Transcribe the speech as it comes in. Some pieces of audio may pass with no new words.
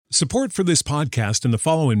Support for this podcast and the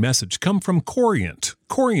following message come from Corient.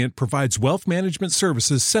 Corient provides wealth management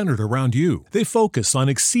services centered around you. They focus on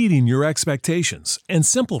exceeding your expectations and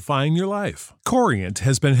simplifying your life. Corient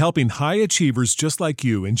has been helping high achievers just like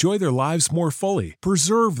you enjoy their lives more fully,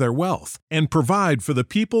 preserve their wealth, and provide for the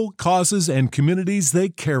people, causes, and communities they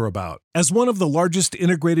care about. As one of the largest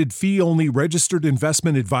integrated fee-only registered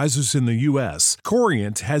investment advisors in the U.S.,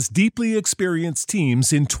 Corient has deeply experienced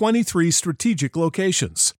teams in 23 strategic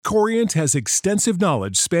locations. Corient has extensive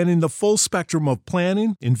knowledge spanning the full spectrum of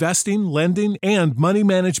planning, investing, lending, and money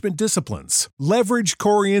management disciplines. Leverage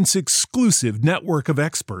Corient's exclusive network of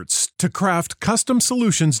experts to craft custom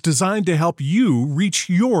solutions designed to help you reach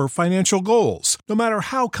your financial goals, no matter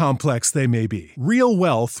how complex they may be. Real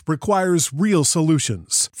wealth requires real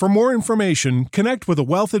solutions. For more information, connect with a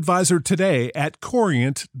wealth advisor today at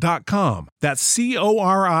Corient.com. That's Corient.com.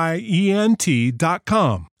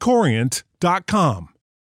 Corient.com.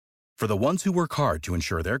 For the ones who work hard to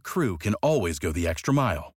ensure their crew can always go the extra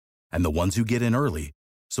mile, and the ones who get in early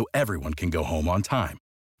so everyone can go home on time,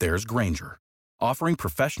 there's Grainger, offering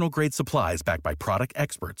professional-grade supplies backed by product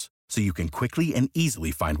experts so you can quickly and easily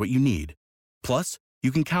find what you need. Plus,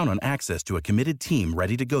 you can count on access to a committed team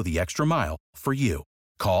ready to go the extra mile for you.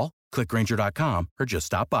 Call, click Grainger.com, or just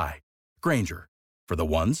stop by. Grainger, for the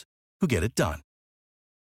ones who get it done.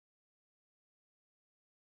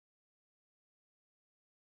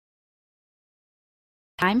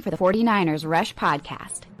 Time for the 49ers Rush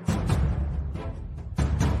Podcast.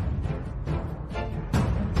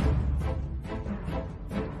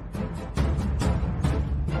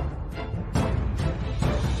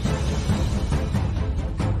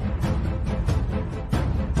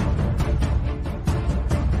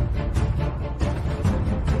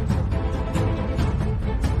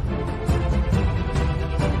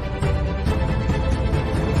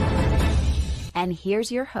 And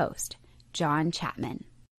here's your host, John Chapman.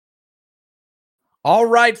 All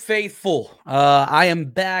right, faithful. I am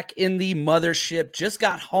back in the mothership. Just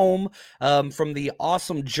got home from the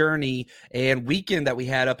awesome journey and weekend that we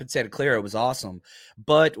had up in Santa Clara. It was awesome.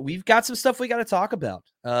 But we've got some stuff we got to talk about.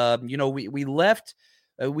 We left.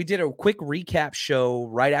 We did a quick recap show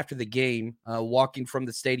right after the game, walking from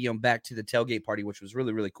the stadium back to the tailgate party, which was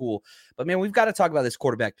really, really cool. But, man, we've got to talk about this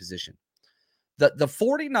quarterback position. The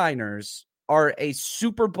 49ers are a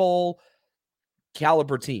Super Bowl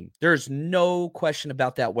caliber team. There's no question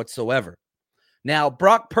about that whatsoever. Now,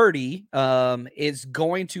 Brock Purdy is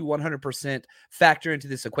going to 100% factor into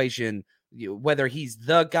this equation. Whether he's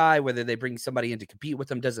the guy, whether they bring somebody in to compete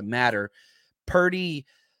with him, doesn't matter. Purdy,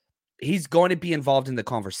 he's going to be involved in the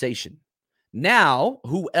conversation. Now,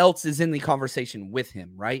 who else is in the conversation with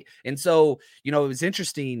him, right? And so, it was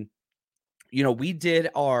interesting. We did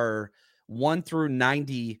our 1 through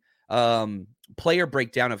 90 player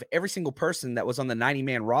breakdown of every single person that was on the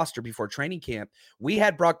 90-man roster before training camp. We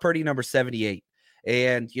had Brock Purdy number 78.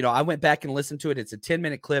 And, I went back and listened to it. It's a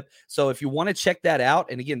 10-minute clip. So if you want to check that out,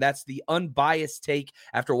 and again, that's the unbiased take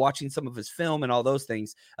after watching some of his film and all those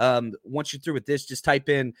things. Once you're through with this, just type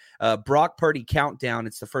in Brock Purdy countdown.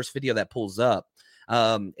 It's the first video that pulls up.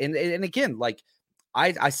 And again, like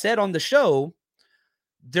I said on the show,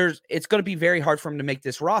 it's going to be very hard for him to make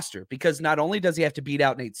this roster because not only does he have to beat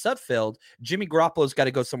out Nate Sudfeld, Jimmy Garoppolo's got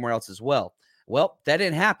to go somewhere else as well. Well, that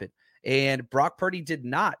didn't happen. And Brock Purdy did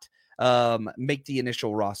not make the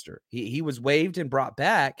initial roster. He was waived and brought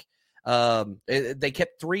back. They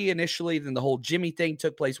kept 3 initially, then the whole Jimmy thing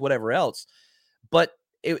took place, whatever else. But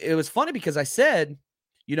it was funny because I said,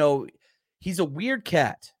 he's a weird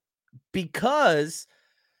cat because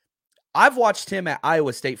I've watched him at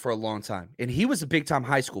Iowa State for a long time, and he was a big-time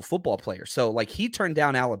high school football player. So, he turned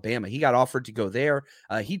down Alabama. He got offered to go there.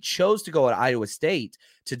 He chose to go at Iowa State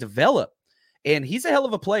to develop, and he's a hell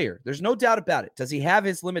of a player. There's no doubt about it. Does he have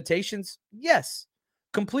his limitations? Yes,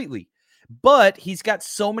 completely. But he's got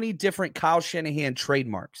so many different Kyle Shanahan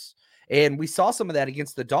trademarks, and we saw some of that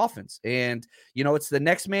against the Dolphins. And, it's the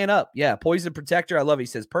next man up. Yeah, poison protector. I love it. He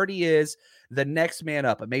says Purdy is the next man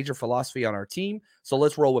up, a major philosophy on our team. So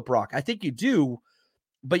let's roll with Brock. I think you do,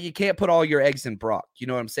 but you can't put all your eggs in Brock. You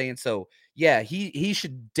know what I'm saying? So yeah, he's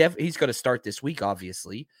going to start this week,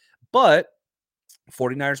 obviously, but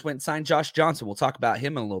 49ers went and signed Josh Johnson. We'll talk about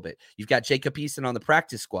him in a little bit. You've got Jacob Eason on the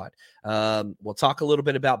practice squad. We'll talk a little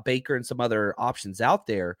bit about Baker and some other options out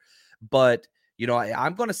there, but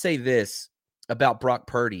I'm going to say this about Brock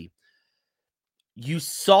Purdy. you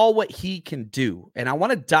saw what he can do. And I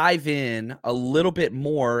want to dive in a little bit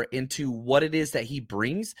more into what it is that he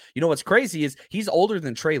brings. You know, what's crazy is he's older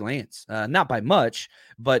than Trey Lance, not by much,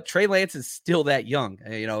 but Trey Lance is still that young.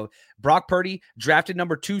 You know, Brock Purdy drafted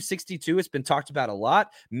number 262. It's been talked about a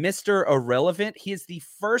lot. Mr. Irrelevant. He is the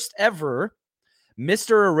first ever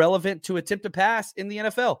Mr. Irrelevant to attempt a pass in the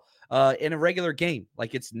NFL in a regular game.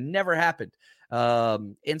 Like, it's never happened.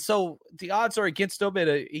 And so the odds are against him,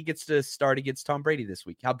 and he gets to start against Tom Brady this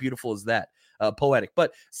week. How beautiful is that? Poetic.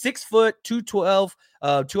 But 6 foot, 212,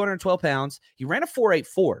 212 pounds. He ran a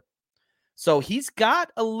 4.84. So he's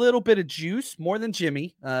got a little bit of juice, more than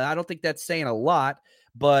Jimmy. I don't think that's saying a lot,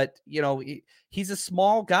 but you know, he's a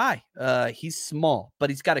small guy. He's small, but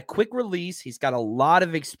he's got a quick release. He's got a lot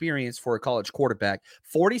of experience for a college quarterback.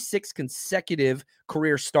 46 consecutive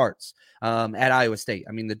career starts at Iowa State.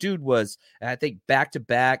 I mean, the dude was, I think,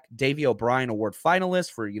 back-to-back Davey O'Brien Award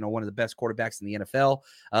finalist for, you know, one of the best quarterbacks in the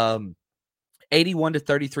NFL. 81 to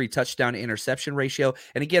 33 touchdown to interception ratio.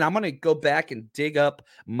 And again, I'm going to go back and dig up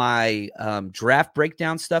my draft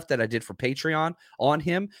breakdown stuff that I did for Patreon on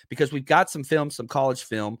him, because we've got some film, some college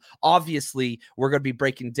film. Obviously, we're going to be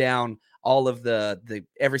breaking down all of the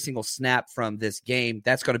every single snap from this game.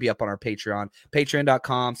 That's going to be up on our Patreon,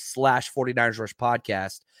 patreon.com/49ers Rush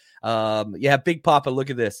podcast. Yeah, Big Papa, look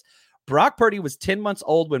at this. Brock Purdy was 10 months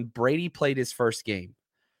old when Brady played his first game.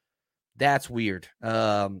 That's weird.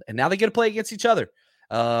 And now they get to play against each other.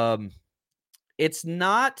 It's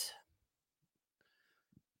not.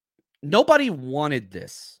 Nobody wanted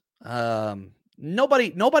this.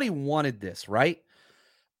 Nobody wanted this, right?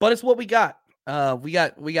 But it's what we got. We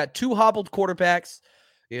got two hobbled quarterbacks.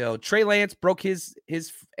 You know, Trey Lance broke his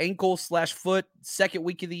ankle/foot second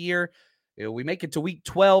week of the year. You know, we make it to week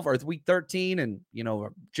 12 or week 13, and you know,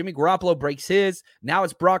 Jimmy Garoppolo breaks his. Now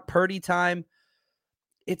it's Brock Purdy time.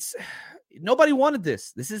 It's nobody wanted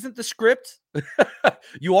this. This isn't the script.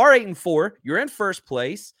 You are 8-4. You're in first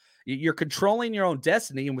place. You're controlling your own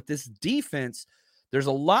destiny. And with this defense, there's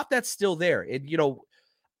a lot that's still there. And, you know,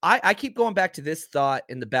 I keep going back to this thought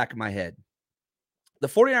in the back of my head. The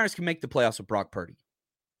 49ers can make the playoffs with Brock Purdy.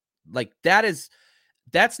 Like, that's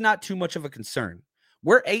not too much of a concern.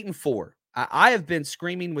 We're 8-4. I have been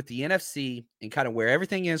screaming with the NFC and kind of where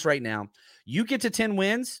everything is right now. You get to 10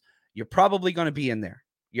 wins, you're probably going to be in there.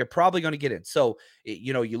 You're probably going to get in. So,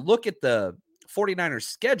 you know, you look at the 49ers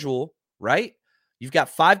schedule, right? You've got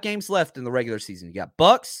 5 games left in the regular season. You got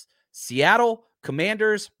Bucks, Seattle,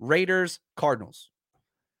 Commanders, Raiders, Cardinals.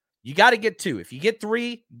 You got to get 2. If you get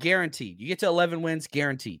 3, guaranteed. You get to 11 wins,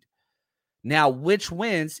 guaranteed. Now, which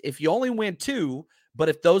wins, if you only win 2, but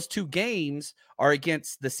if those 2 games are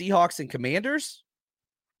against the Seahawks and Commanders,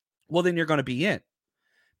 well, then you're going to be in.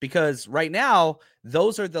 Because right now,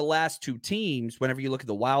 those are the last 2 teams. Whenever you look at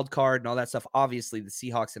the wild card and all that stuff, obviously the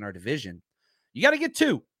Seahawks in our division, you got to get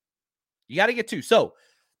 2. You got to get 2. So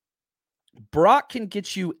Brock can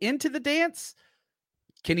get you into the dance.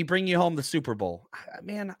 Can he bring you home the Super Bowl?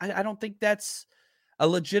 Man, I don't think that's a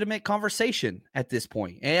legitimate conversation at this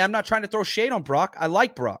point. And I'm not trying to throw shade on Brock. I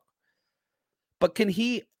like Brock. But can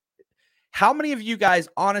he – how many of you guys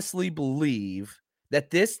honestly believe that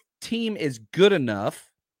this team is good enough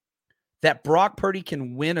that Brock Purdy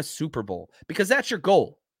can win a Super Bowl? Because that's your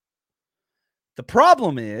goal. The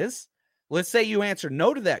problem is, let's say you answer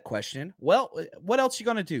no to that question. Well, what else are you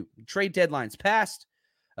going to do? Trade deadlines passed,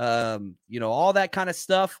 you know, all that kind of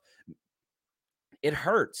stuff. It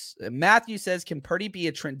hurts. Matthew says, can Purdy be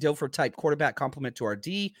a Trent Dilfer type quarterback complement to our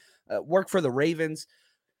D? Work for the Ravens.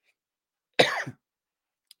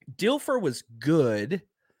 Dilfer was good.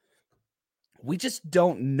 We just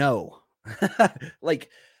don't know. Like,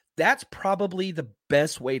 that's probably the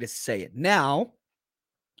best way to say it. Now,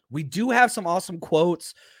 we do have some awesome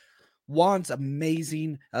quotes. Juan's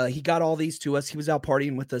amazing. He got all these to us. He was out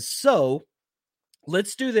partying with us. So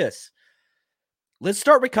let's do this. Let's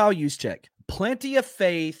start with Kyle Juszczyk. Plenty of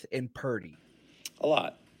faith in Purdy. A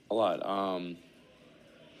lot.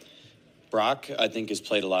 Brock, I think, has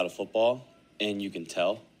played a lot of football, and you can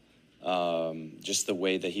tell. Just the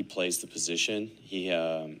way that he plays the position. He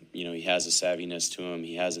has a savviness to him.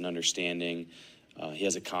 He has an understanding. He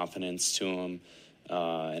has a confidence to him.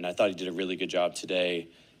 And I thought he did a really good job today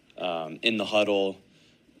in the huddle,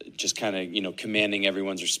 just kind of, commanding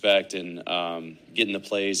everyone's respect and getting the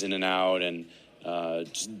plays in and out and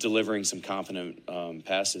just delivering some confident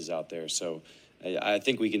passes out there. So I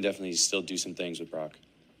think we can definitely still do some things with Brock.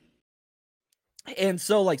 And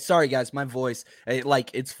so, sorry guys, my voice,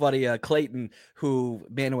 it's funny. Clayton, who,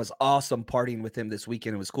 man, it was awesome partying with him this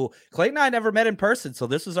weekend. It was cool. Clayton and I never met in person, so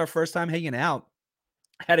this was our first time hanging out.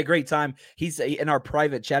 Had a great time. He's in our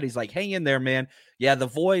private chat. He's like, hang in there, man. Yeah, the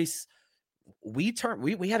voice. We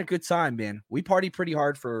had a good time, man. We partied pretty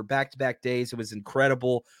hard for back-to-back days. It was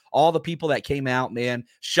incredible. All the people that came out, man.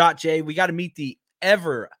 Shot Jay. We got to meet the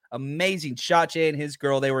ever amazing Shot Jay and his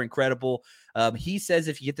girl. They were incredible. He says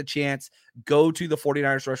if you get the chance, go to the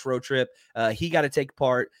 49ers Rush road trip. He got to take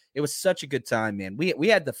part. It was such a good time, man. We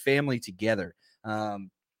had the family together.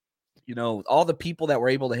 All the people that were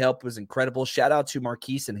able to help was incredible. Shout out to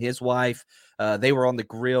Marquise and his wife. They were on the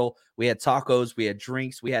grill. We had tacos, we had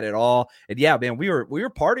drinks, we had it all. And yeah, man, we were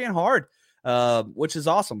partying hard, which is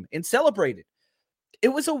awesome, and celebrated. It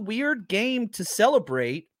was a weird game to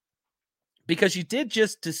celebrate because you did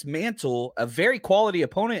just dismantle a very quality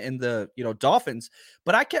opponent in the Dolphins.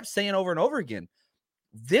 But I kept saying over and over again,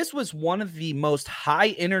 this was one of the most high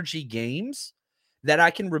energy games that I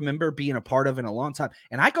can remember being a part of in a long time.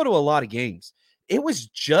 And I go to a lot of games. It was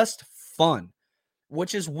just fun,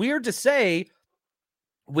 which is weird to say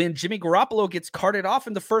when Jimmy Garoppolo gets carted off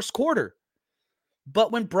in the first quarter.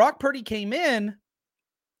 But when Brock Purdy came in,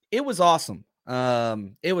 it was awesome.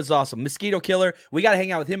 It was awesome. Mosquito Killer, we got to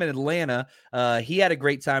hang out with him in Atlanta. He had a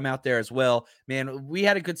great time out there as well. Man, we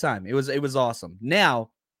had a good time. It was awesome.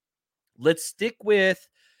 Now, let's stick with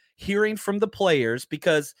hearing from the players,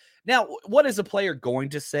 because now what is a player going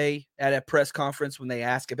to say at a press conference when they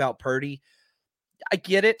ask about Purdy? I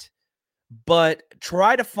get it, but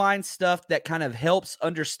try to find stuff that kind of helps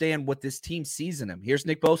understand what this team sees in him. Here's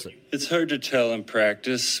Nick Bosa. It's hard to tell in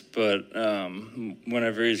practice, but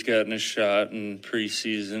whenever he's gotten a shot in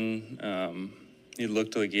preseason, he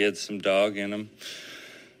looked like he had some dog in him.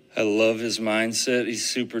 I love his mindset. He's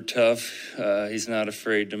super tough. He's not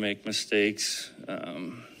afraid to make mistakes.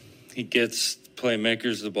 He gets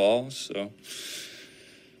playmakers the ball, so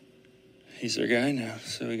he's our guy now.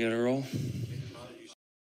 So we got to roll.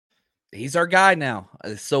 He's our guy now,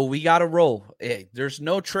 so we got to roll. There's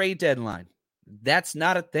no trade deadline. That's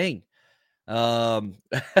not a thing. Daryl,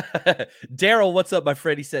 what's up, my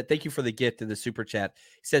friend? He said, thank you for the gift in the super chat.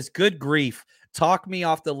 He says, good grief. Talk me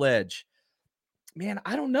off the ledge. Man,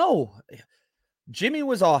 I don't know. Jimmy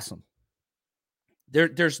was awesome.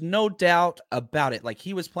 There's no doubt about it. Like,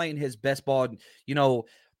 he was playing his best ball.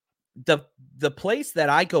 The place that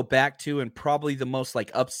I go back to and probably the most like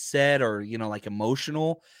upset or, like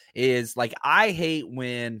emotional is like, I hate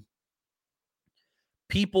when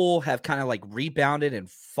people have kind of like rebounded and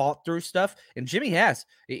fought through stuff. And Jimmy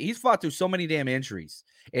he's fought through so many damn injuries,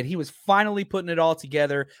 and he was finally putting it all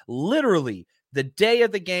together. Literally the day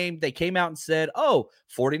of the game, they came out and said,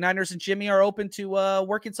 49ers and Jimmy are open to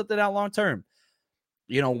working something out long-term.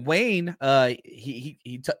 Wayne,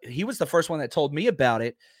 he was the first one that told me about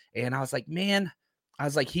it. And I was like, man,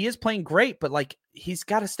 he is playing great, but like, he's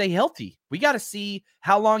got to stay healthy. We got to see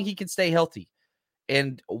how long he can stay healthy.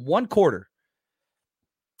 And one quarter,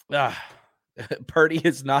 Purdy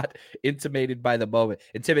is not intimidated by the moment.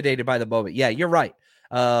 Yeah, you're right.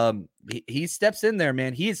 He steps in there,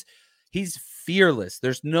 man. He's fearless.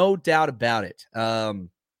 There's no doubt about it.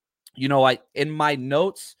 In my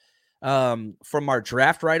notes, from our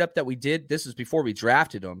draft write-up that we did, this is before we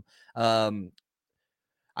drafted him.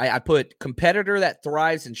 I put competitor that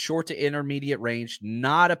thrives in short to intermediate range,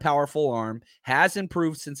 not a powerful arm, has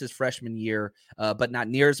improved since his freshman year, but not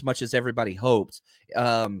near as much as everybody hoped.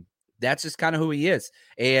 That's just kind of who he is.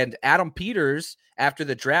 And Adam Peters, after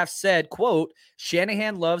the draft, said, quote,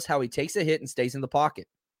 Shanahan loves how he takes a hit and stays in the pocket.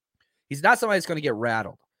 He's not somebody that's going to get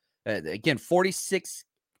rattled. Again, 46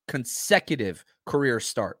 consecutive career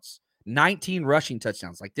starts, 19 rushing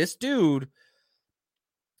touchdowns. Like, this dude,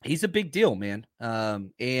 he's a big deal, man.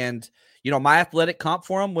 And my athletic comp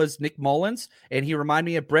for him was Nick Mullins, and he reminded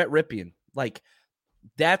me of Brett Ripien. Like,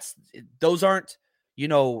 those aren't,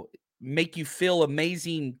 make you feel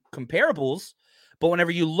amazing comparables. But whenever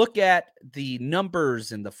you look at the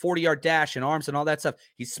numbers and the 40-yard dash and arms and all that stuff,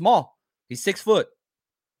 he's small. He's 6 foot.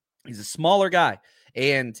 He's a smaller guy.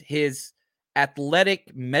 And his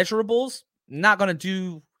athletic measurables, not going to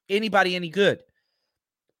do anybody any good.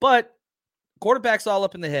 But quarterback's all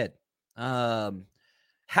up in the head.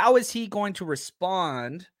 How is he going to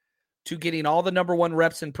respond to getting all the number one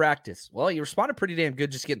reps in practice? Well, he responded pretty damn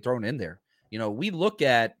good just getting thrown in there. We look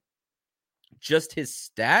at just his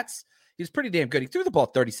stats. He's pretty damn good. He threw the ball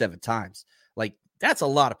 37 times. Like, that's a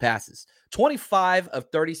lot of passes. 25 of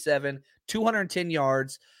 37, 210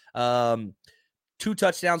 yards, 2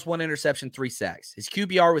 touchdowns, 1 interception, 3 sacks. His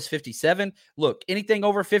QBR was 57. Look, anything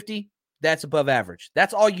over 50, that's above average.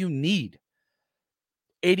 That's all you need.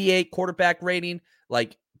 88 quarterback rating,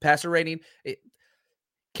 like passer rating.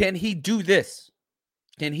 Can he do this?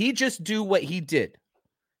 Can he just do what he did?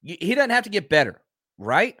 He doesn't have to get better.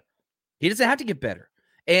 right? He doesn't have to get better.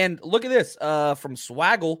 And look at this from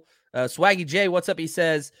Swaggle. Swaggy J, what's up? He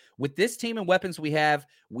says, with this team and weapons we have,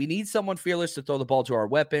 we need someone fearless to throw the ball to our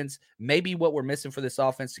weapons. Maybe what we're missing for this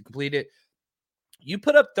offense to complete it. You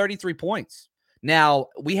put up 33 points. Now,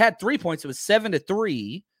 we had 3 points. It was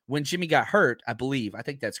 7-3 when Jimmy got hurt, I believe. I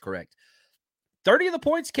think that's correct. 30 of the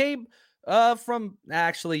points came from,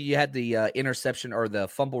 actually, you had the interception or the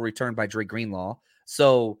fumble return by Dre Greenlaw.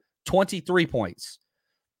 So 23 points.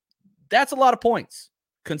 That's a lot of points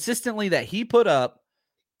consistently that he put up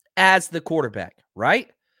as the quarterback,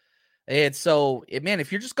 right? And so, man,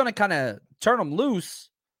 if you're just going to kind of turn them loose,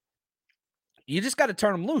 you just got to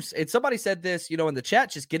turn them loose. And somebody said this, in the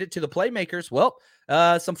chat, just get it to the playmakers. Well,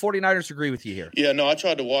 some 49ers agree with you here. Yeah, no, I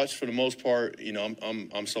tried to watch for the most part.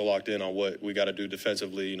 I'm so locked in on what we got to do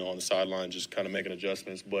defensively, on the sideline, just kind of making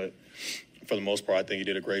adjustments. But for the most part, I think he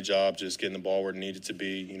did a great job just getting the ball where it needed to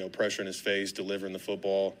be, pressure in his face, delivering the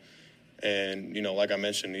football. And, like I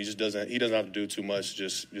mentioned, he doesn't have to do too much,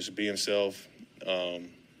 just be himself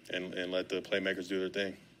and let the playmakers do their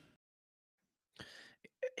thing.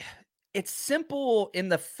 It's simple in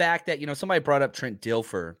the fact that, somebody brought up Trent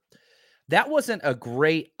Dilfer. That wasn't a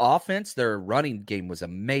great offense. Their running game was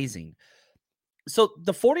amazing. So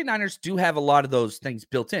the 49ers do have a lot of those things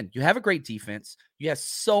built in. You have a great defense. You have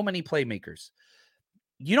so many playmakers.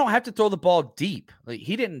 You don't have to throw the ball deep.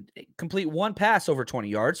 He didn't complete one pass over 20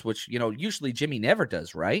 yards, which, usually Jimmy never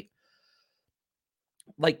does, right?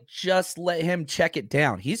 Just let him check it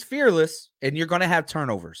down. He's fearless, and you're going to have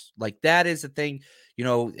turnovers. That is the thing.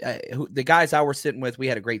 The guys I were sitting with, we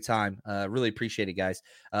had a great time. Really appreciate it, guys.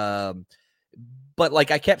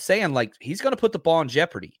 But I kept saying, he's going to put the ball in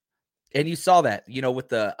jeopardy. And you saw that, with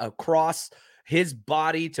the across his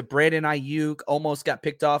body to Brandon Ayuk, almost got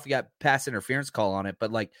picked off. He got pass interference call on it.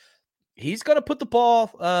 But, he's going to put the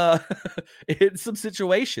ball in some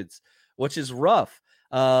situations, which is rough.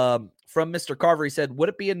 From Mr. Carver, he said, would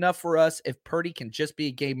it be enough for us if Purdy can just be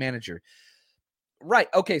a game manager? Right.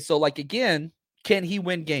 Okay. So again, can he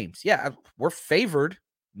win games? Yeah. We're favored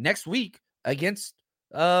next week against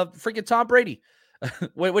freaking Tom Brady,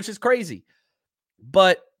 which is crazy.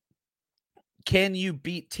 But can you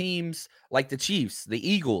beat teams like the Chiefs, the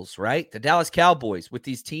Eagles, right? The Dallas Cowboys, with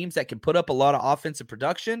these teams that can put up a lot of offensive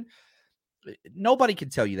production? Nobody can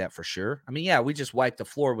tell you that for sure. I mean, yeah, we just wiped the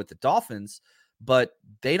floor with the Dolphins, but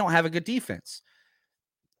they don't have a good defense.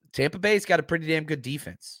 Tampa Bay's got a pretty damn good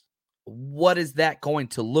defense. What is that going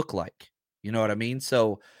to look like? You know what I mean?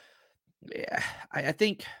 So yeah, I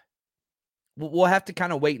think we'll have to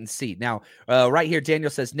kind of wait and see. Now, right here, Daniel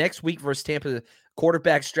says, next week versus Tampa,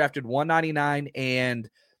 quarterbacks drafted 199, and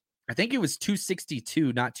I think it was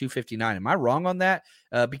 262, not 259. Am I wrong on that?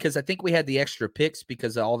 Because I think we had the extra picks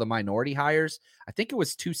because of all the minority hires. I think it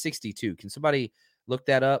was 262. Can somebody look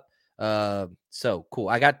that up? So cool.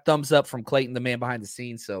 I got thumbs up from Clayton, the man behind the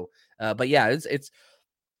scenes. So, but yeah,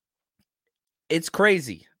 it's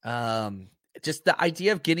crazy. Just the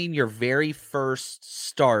idea of getting your very first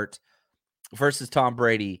start versus Tom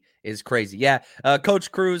Brady is crazy. Yeah.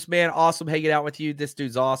 Coach Cruz, man, awesome hanging out with you. This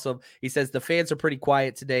dude's awesome. He says the fans are pretty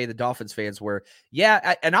quiet today. The Dolphins fans were.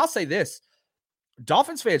 Yeah. And I'll say this,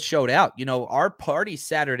 Dolphins fans showed out. Our party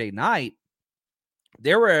Saturday night,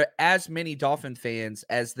 there were as many Dolphin fans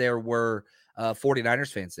as there were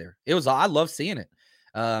 49ers fans there. I love seeing it.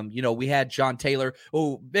 We had John Taylor.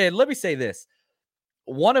 Oh, man, let me say this.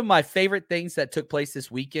 One of my favorite things that took place this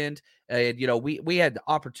weekend, and we had the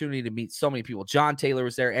opportunity to meet so many people. John Taylor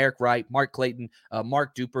was there, Eric Wright, Mark Clayton,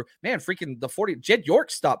 Mark Duper. Man, freaking Jed York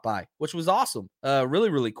stopped by, which was awesome. Really,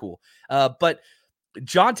 really cool. But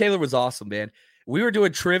John Taylor was awesome, man. We were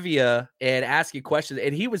doing trivia and asking questions,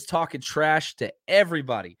 and he was talking trash to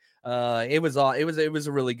everybody. It was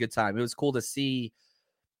a really good time. It was cool to see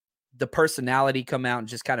the personality come out and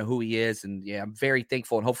just kind of who he is. And yeah, I'm very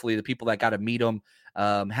thankful. And hopefully the people that got to meet him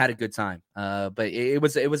had a good time. But it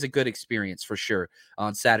was a good experience for sure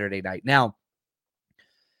on Saturday night. Now,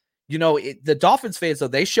 the Dolphins fans, though,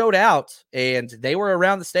 they showed out and they were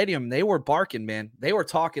around the stadium. They were barking, man. They were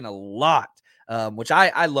talking a lot, which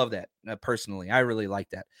I love that personally. I really like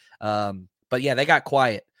that. But yeah, they got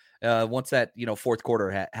quiet once that, fourth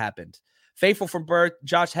quarter happened. Faithful from birth.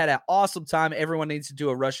 Josh had an awesome time. Everyone needs to do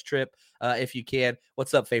a rush trip if you can.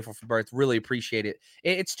 What's up, Faithful from birth? Really appreciate it.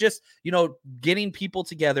 It's just, getting people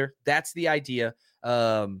together. That's the idea.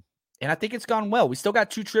 And I think it's gone well. We still got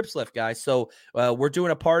 2 trips left, guys. So we're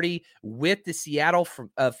doing a party with the Seattle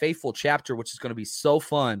Faithful chapter, which is going to be so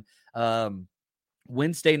fun.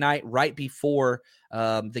 Wednesday night right before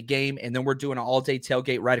the game, and then we're doing an all-day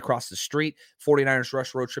tailgate right across the street.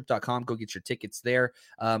 49ersrushroadtrip.com. Go get your tickets there.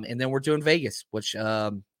 And then we're doing Vegas, which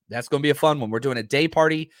that's going to be a fun one. We're doing a day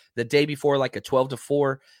party the day before, like a 12 to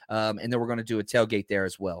 4, and then we're going to do a tailgate there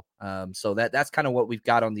as well. So that's kind of what we've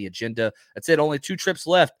got on the agenda. That's it. Only 2 trips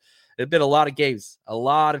left. It's been a lot of games, a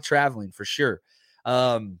lot of traveling for sure.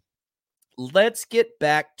 Let's get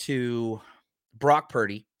back to Brock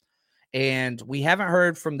Purdy. And we haven't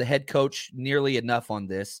heard from the head coach nearly enough on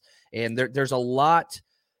this. And there's a lot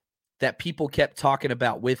that people kept talking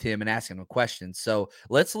about with him and asking him questions. So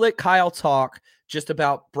let's let Kyle talk just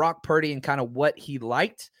about Brock Purdy and kind of what he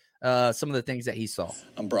liked, some of the things that he saw.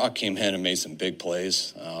 Brock came in and made some big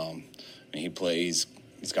plays. He plays.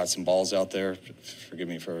 He's got some balls out there. Forgive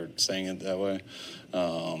me for saying it that way.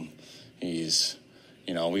 He's,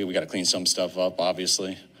 we got to clean some stuff up,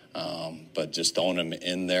 obviously. But just throwing him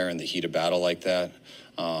in there in the heat of battle like that,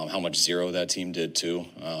 how much zero that team did too,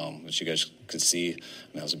 which you guys could see.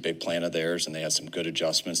 That was a big plan of theirs, and they had some good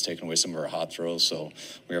adjustments, taking away some of our hot throws. So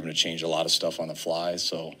we were having to change a lot of stuff on the fly.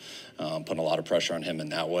 So putting a lot of pressure on him in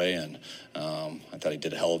that way, and I thought he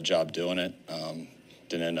did a hell of a job doing it.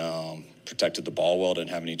 Protected the ball well,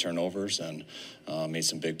 didn't have any turnovers, and made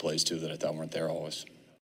some big plays too that I thought weren't there always.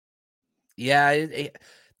 Yeah,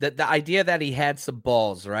 the idea that he had some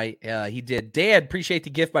balls, right? He did. Dan, appreciate the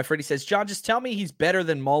gift. My friend, he says, John, just tell me he's better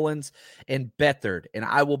than Mullins and Beathard, and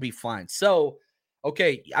I will be fine. So,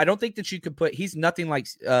 okay, I don't think that you could he's nothing like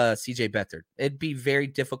CJ Beathard. It'd be very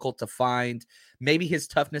difficult to find. Maybe his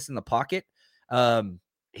toughness in the pocket.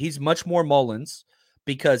 He's much more Mullins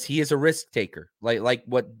because he is a risk taker. Like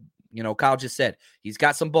what, Kyle just said. He's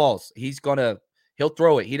got some balls. He'll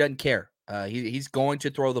throw it. He doesn't care. He's going to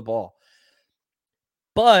throw the ball.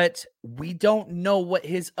 But we don't know what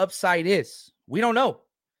his upside is. We don't know.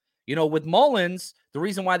 With Mullins, the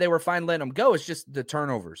reason why they were fine letting him go is just the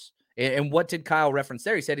turnovers. And what did Kyle reference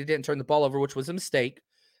there? He said he didn't turn the ball over, which was a mistake.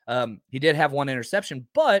 He did have 1 interception,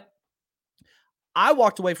 but I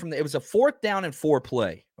walked away from it was a 4th down and 4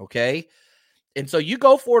 play, okay? And so you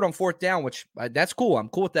go for it on 4th down, which that's cool. I'm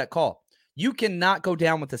cool with that call. You cannot go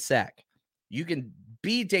down with a sack. You can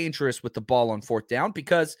be dangerous with the ball on 4th down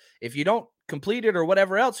because if you don't complete it or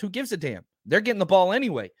whatever else, who gives a damn? They're getting the ball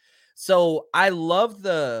anyway. So I love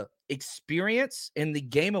the experience and the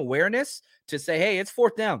game awareness to say, hey, it's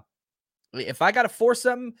 4th down. If I got to force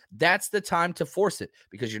something, that's the time to force it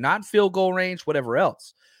because you're not in field goal range, whatever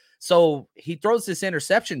else. So he throws this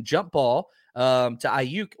interception jump ball to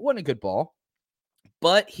Ayuk. It wasn't a good ball,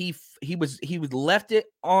 but he left it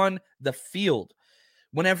on the field.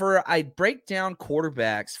 Whenever I break down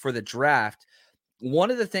quarterbacks for the draft,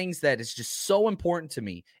 one of the things that is just so important to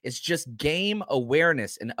me is just game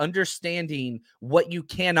awareness and understanding what you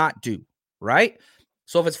cannot do, right?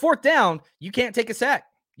 So if it's 4th down, you can't take a sack.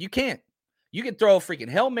 You can't. You can throw a freaking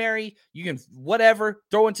Hail Mary. You can whatever,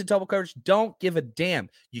 throw into double coverage. Don't give a damn.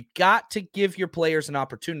 You got to give your players an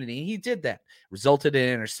opportunity. And he did that. Resulted in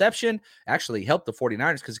an interception. Actually helped the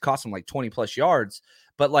 49ers because it cost them like 20-plus yards.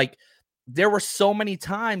 But there were so many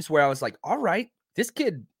times where I was like, all right, this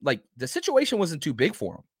kid, the situation wasn't too big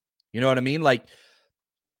for him. You know what I mean?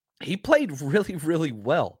 He played really, really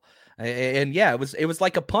well. And yeah, it was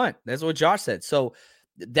like a punt. That's what Josh said. So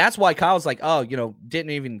that's why Kyle's like, oh,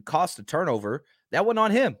 didn't even cost a turnover. That went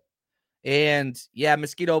on him. And yeah,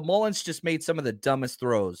 Mosquito Mullins just made some of the dumbest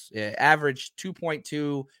throws. Averaged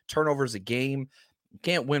 2.2 turnovers a game. You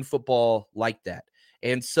can't win football like that.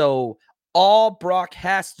 And so all Brock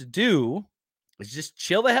has to do is just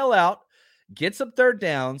chill the hell out, get some 3rd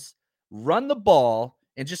downs, run the ball,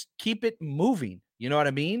 and just keep it moving. You know what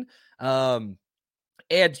I mean? And,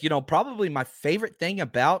 probably my favorite thing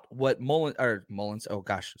about what Mullins, oh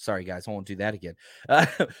gosh, sorry guys, I won't do that again.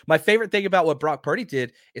 My favorite thing about what Brock Purdy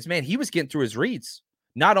did is, man, he was getting through his reads.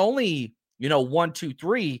 Not only, 1, 2,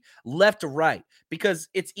 3, left to right, because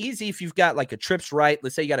it's easy if you've got a trips right.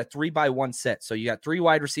 Let's say you got a 3-by-1 set. So you got 3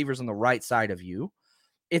 wide receivers on the right side of you.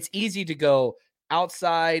 It's easy to go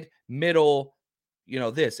outside, middle,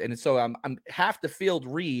 this. And so I'm half the field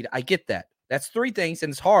read. I get that. That's 3 things,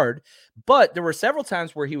 and it's hard. But there were several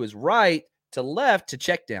times where he was right to left to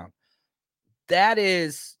check down.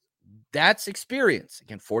 That's experience.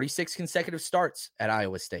 Again, 46 consecutive starts at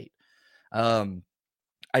Iowa State.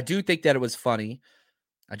 I do think that it was funny.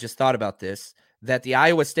 I just thought about this, that the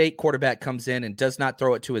Iowa State quarterback comes in and does not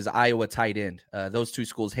throw it to his Iowa tight end. Those 2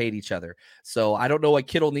 schools hate each other. So I don't know what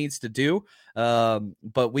Kittle needs to do,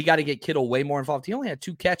 but we got to get Kittle way more involved. He only had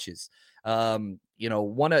 2 catches. That's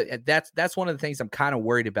one of the things I'm kind of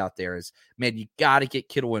worried about there is, man, you got to get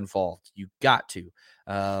Kittle involved. You got to,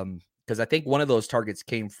 because I think one of those targets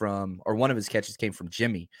came from, or one of his catches came from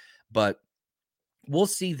Jimmy, but we'll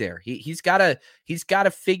see there. He's got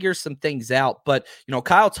to figure some things out. But,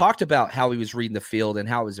 Kyle talked about how he was reading the field and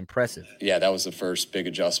how it was impressive. Yeah, that was the first big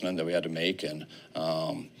adjustment that we had to make, and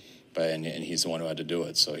he's the one who had to do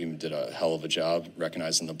it. So he did a hell of a job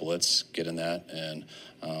recognizing the blitz, getting that, and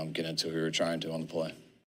getting to who we were trying to on the play.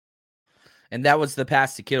 And that was the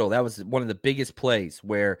pass to Kittle. That was one of the biggest plays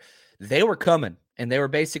where they were coming and they were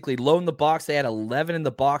basically low in the box. They had 11 in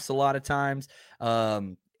the box a lot of times.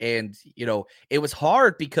 And, it was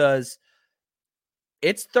hard because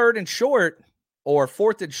it's 3rd and short or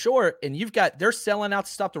 4th and short, and they're selling out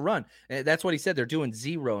to stop the run. And that's what he said. They're doing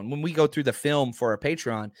zero. And when we go through the film for our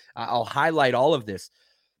Patreon, I'll highlight all of this.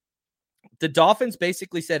 The Dolphins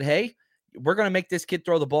basically said, hey, we're going to make this kid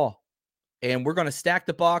throw the ball. And we're going to stack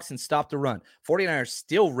the box and stop the run. 49ers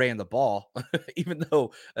still ran the ball, even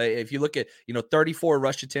though if you look at, 34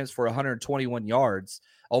 rush attempts for 121 yards,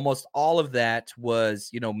 almost all of that was,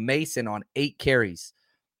 Mason on 8 carries.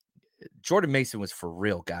 Jordan Mason was for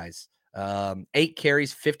real, guys. 8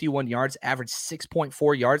 carries, 51 yards, averaged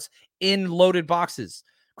 6.4 yards in loaded boxes.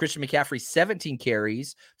 Christian McCaffrey, 17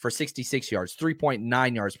 carries for 66 yards,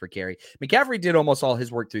 3.9 yards per carry. McCaffrey did almost all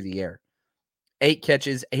his work through the air. 8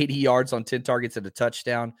 catches, 80 yards on 10 targets and a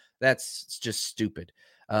touchdown. That's just stupid.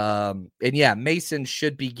 Mason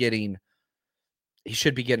should be getting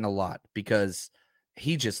a lot because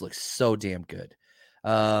he just looks so damn good.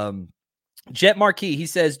 Jet Marquis, he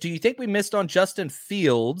says, do you think we missed on Justin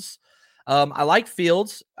Fields? I like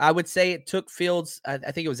Fields. I would say it took Fields, I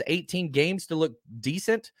think it was 18 games to look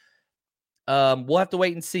decent. We'll have to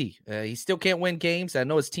wait and see. He still can't win games. I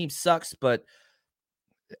know his team sucks, but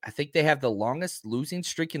I think they have the longest losing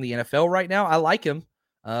streak in the NFL right now. I like him.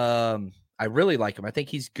 I really like him. I think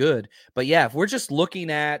he's good. But yeah, if we're just looking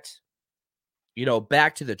at,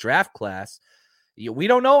 back to the draft class, we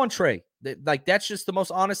don't know on Trey. That's just the most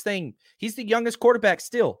honest thing. He's the youngest quarterback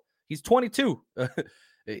still. He's 22.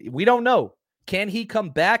 We don't know. Can he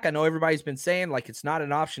come back? I know everybody's been saying it's not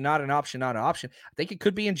an option. I think it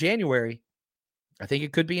could be in January. If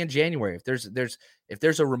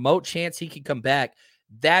there's a remote chance he can come back,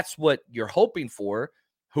 that's what you're hoping for.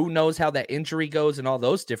 Who knows how that injury goes and all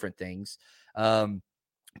those different things.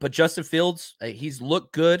 But Justin Fields, he's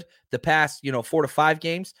looked good the past, 4 to 5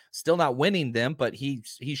 games, still not winning them, but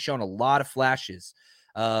he's shown a lot of flashes.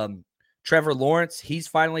 Trevor Lawrence, he's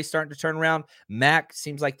finally starting to turn around. Mac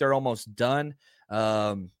seems like they're almost done.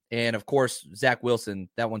 And of course, Zach Wilson,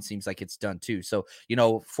 that one seems like it's done too. So,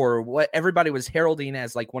 for what everybody was heralding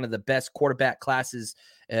as one of the best quarterback classes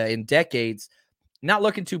in decades, not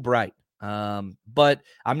looking too bright. But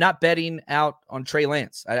I'm not betting out on Trey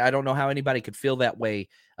Lance. I don't know how anybody could feel that way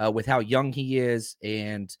with how young he is,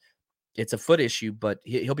 and it's a foot issue, but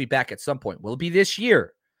he'll be back at some point. Will it be this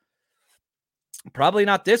year? Probably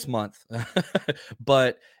not this month.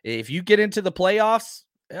 But if you get into the playoffs,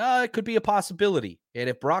 it could be a possibility. And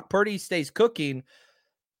if Brock Purdy stays cooking,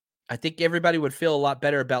 I think everybody would feel a lot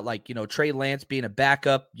better about Trey Lance being a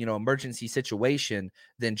backup, emergency situation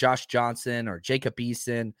than Josh Johnson or Jacob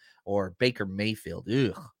Eason or Baker Mayfield.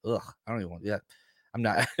 Ugh. I don't even want that. I'm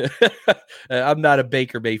not I'm not a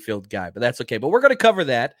Baker Mayfield guy, but that's okay. But we're going to cover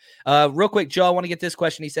that. Real quick, Joe, I want to get this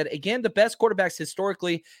question. He said, again, the best quarterbacks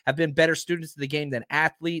historically have been better students of the game than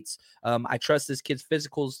athletes. I trust this kid's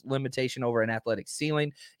physicals limitation over an athletic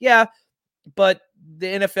ceiling. Yeah, but the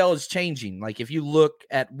NFL is changing. If you look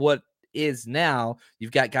at what is now,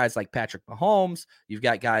 you've got guys like Patrick Mahomes, you've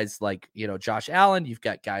got guys like, Josh Allen, you've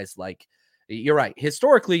got guys like, you're right.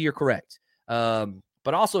 Historically, you're correct.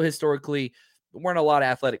 But also historically, there weren't a lot of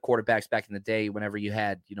athletic quarterbacks back in the day whenever you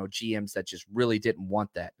had, GMs that just really didn't want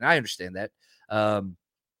that. And I understand that.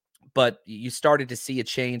 But you started to see a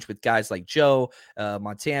change with guys like Joe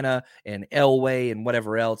Montana and Elway and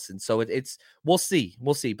whatever else. And so we'll see.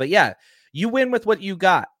 But yeah, you win with what you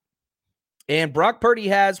got. And Brock Purdy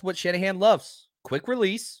has what Shanahan loves: quick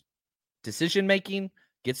release, decision-making,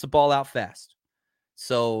 gets the ball out fast.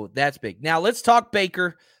 So that's big. Now let's talk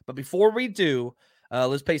Baker. But before we do,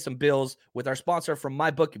 let's pay some bills with our sponsor from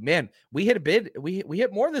MyBookie. Man, we hit a bid. We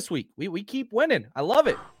hit more this week. We keep winning. I love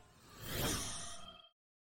it.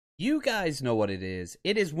 You guys know what it is.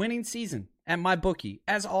 It is winning season at MyBookie.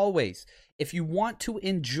 As always, if you want to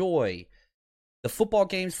enjoy the football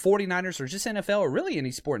games, 49ers, or just NFL, or really any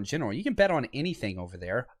sport in general, you can bet on anything over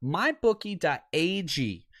there.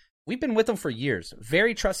 MyBookie.ag. We've been with them for years.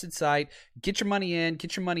 Very trusted site. Get your money in,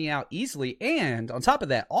 get your money out easily. And on top of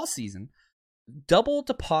that, all season, double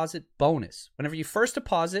deposit bonus. Whenever you first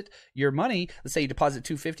deposit your money, let's say you deposit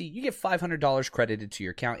 $250, you get $500 credited to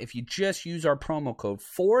your account if you just use our promo code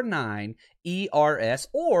 49ERS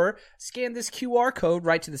or scan this QR code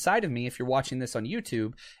right to the side of me if you're watching this on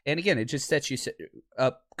YouTube. And again, it just sets you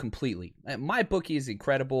up completely. MyBookie is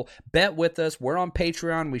incredible. Bet with us. We're on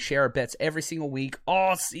Patreon. We share our bets every single week,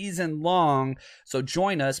 all season long. So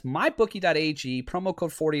join us, mybookie.ag, promo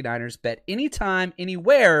code 49ers. Bet anytime,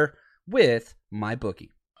 anywhere with MyBookie.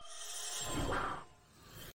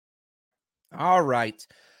 All right,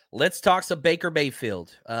 let's talk some Baker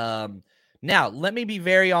Mayfield. Now, let me be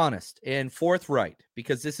very honest and forthright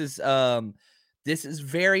because this is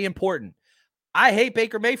very important. I hate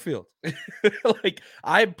Baker Mayfield. Like,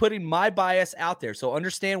 I'm putting my bias out there, so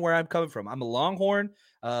understand where I'm coming from. I'm a Longhorn.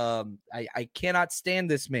 I cannot stand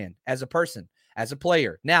this man as a person, as a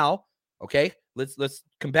player. Now, okay, let's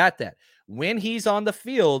combat that. When he's on the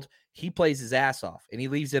field, he plays his ass off and he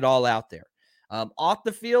leaves it all out there. Off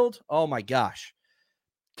the field, oh my gosh,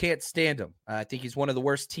 can't stand him. I think he's one of the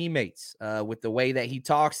worst teammates with the way that he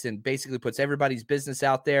talks and basically puts everybody's business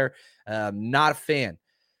out there. Not a fan.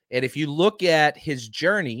 And if you look at his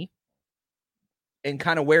journey and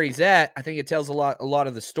kind of where he's at, I think it tells a lot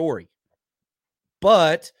of the story.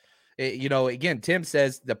 But again, Tim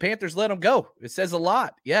says the Panthers let him go. It says a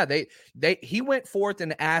lot. Yeah, he went forth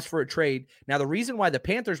and asked for a trade. Now, the reason why the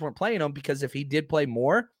Panthers weren't playing him, because if he did play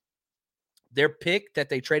more, their pick that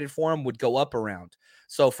they traded for him would go up around.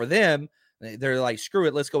 So for them, they're like, screw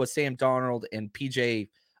it, let's go with Sam Darnold and PJ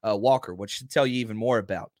Walker, which should tell you even more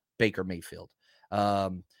about Baker Mayfield.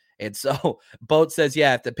 And so Boat says,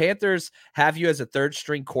 yeah, if the Panthers have you as a third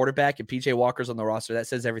string quarterback and PJ Walker's on the roster, that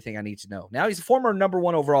says everything I need to know. Now, he's a former number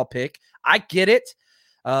 1 overall pick. I get it.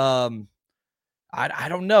 I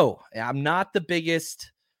don't know. I'm not the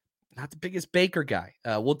biggest Baker guy.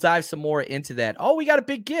 We'll dive some more into that. Oh, we got a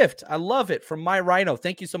big gift. I love it from My Rhino.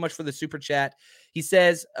 Thank you so much for the super chat. He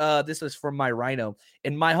says, this is from My Rhino.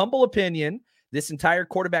 In my humble opinion, this entire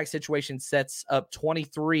quarterback situation sets up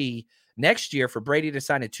 23 next year for Brady to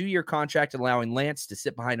sign a 2-year contract, allowing Lance to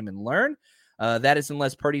sit behind him and learn. That is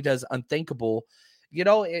unless Purdy does unthinkable. We're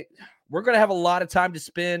going to have a lot of time to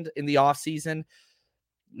spend in the offseason.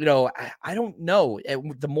 I don't know.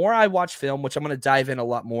 The more I watch film, which I'm going to dive in a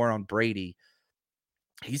lot more on Brady,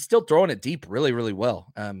 he's still throwing it deep really, really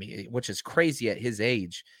well, which is crazy at his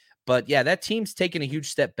age. But, yeah, that team's taken a huge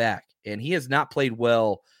step back, and he has not played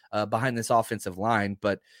well behind this offensive line,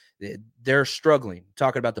 but they're struggling.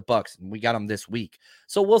 Talking about the Bucs, and we got them this week.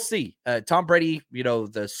 So we'll see. Tom Brady,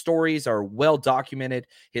 the stories are well documented.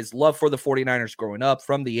 His love for the 49ers growing up,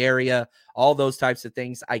 from the area, all those types of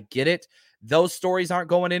things. I get it. Those stories aren't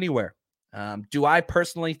going anywhere. Do I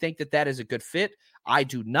personally think that is a good fit? I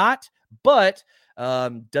do not, but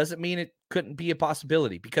doesn't mean it couldn't be a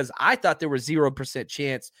possibility, because I thought there was 0%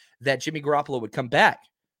 chance that Jimmy Garoppolo would come back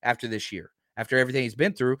after this year, after everything he's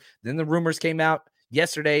been through. Then the rumors came out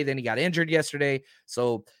yesterday, then he got injured yesterday.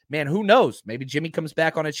 So, man, who knows? Maybe Jimmy comes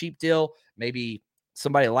back on a cheap deal. Maybe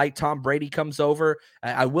somebody like Tom Brady comes over.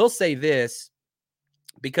 I will say this,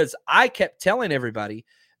 because I kept telling everybody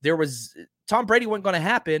Tom Brady wasn't going to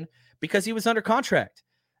happen because he was under contract.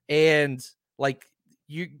 And like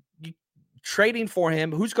you trading for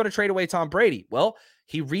him, who's going to trade away Tom Brady? Well,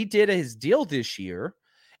 he redid his deal this year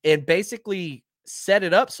and basically set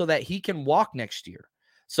it up so that he can walk next year.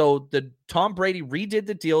 So the Tom Brady redid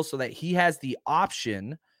the deal so that he has the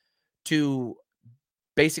option to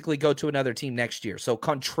basically go to another team next year. So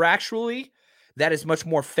contractually, that is much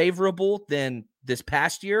more favorable than this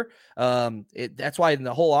past year. That's why in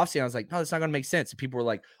the whole offseason, I was like, no, that's not going to make sense. And people were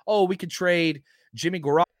like, oh, we could trade Jimmy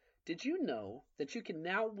Garoppolo. Did you know that you can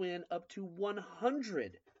now win up to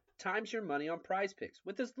 100 times your money on Prize Picks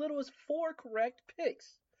with as little as 4 correct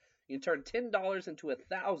picks? You can turn $10 into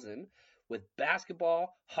 $1,000 with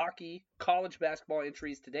basketball, hockey, college basketball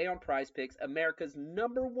entries today on Prize Picks, America's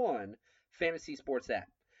 #1 fantasy sports app.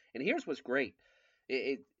 And here's what's great.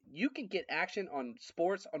 You can get action on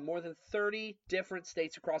sports on more than 30 different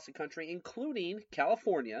states across the country, including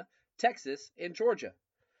California, Texas, and Georgia.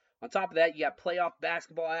 On top of that, you got playoff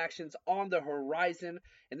basketball actions on the horizon,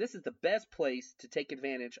 and this is the best place to take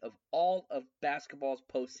advantage of all of basketball's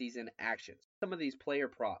postseason actions. Some of these player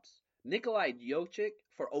props. Nikolai Jokic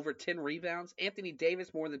for over 10 rebounds. Anthony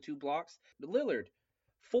Davis more than 2 blocks. Lillard,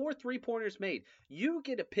 4 3-pointers made. You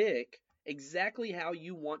get to pick exactly how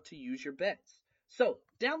you want to use your bets. So,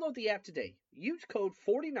 download the app today. Use code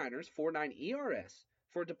 49ers, 49ERS,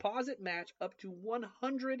 for a deposit match up to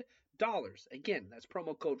 $100. Again, that's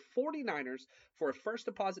promo code 49ers for a first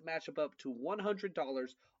deposit match of up to $100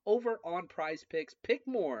 over on Prize Picks. Pick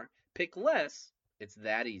more, pick less. It's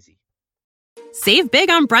that easy. Save big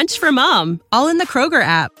on brunch for mom, all in the Kroger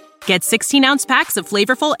app. Get 16-ounce packs of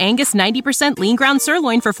flavorful Angus 90% lean ground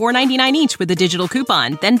sirloin for $4.99 each with a digital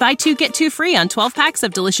coupon. Then buy 2, get 2 free on 12 packs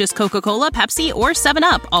of delicious Coca-Cola, Pepsi, or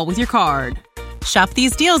 7-Up, all with your card. Shop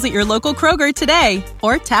these deals at your local Kroger today,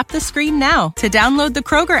 or tap the screen now to download the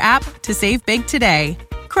Kroger app to save big today.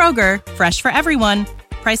 Kroger, fresh for everyone.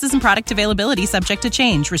 Prices and product availability subject to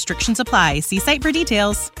change. Restrictions apply. See site for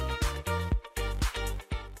details.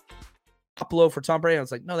 Low for Tom Brady. I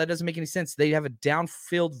was like, no, that doesn't make any sense. They have a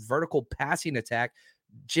downfield vertical passing attack.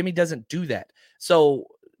 Jimmy doesn't do that. So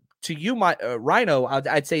to you, my Rhino,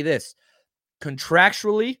 I'd say this.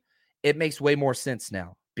 Contractually, it makes way more sense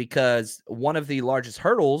now because one of the largest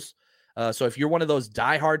hurdles, so if you're one of those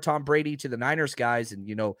diehard Tom Brady to the Niners guys, and,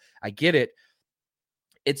 I get it,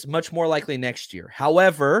 it's much more likely next year.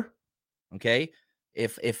 However, okay,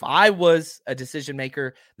 if I was a decision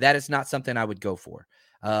maker, that is not something I would go for.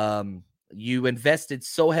 You invested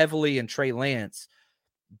so heavily in Trey Lance,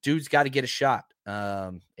 dude's got to get a shot.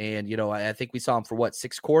 And, I think we saw him for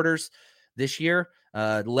 6 quarters this year.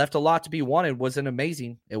 Left a lot to be wanted. Wasn't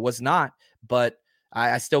amazing. It was not, but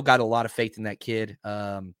I still got a lot of faith in that kid.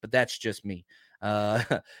 But that's just me.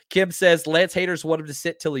 Kim says Lance haters want him to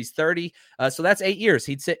sit till he's 30. So that's 8 years.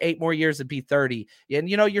 He'd sit 8 more years and be 30. And,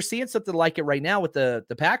 you're seeing something like it right now with the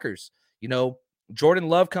Packers. Jordan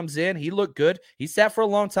Love comes in. He looked good. He sat for a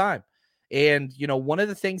long time. And, one of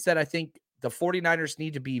the things that I think the 49ers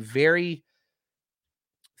need to be very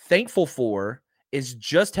thankful for is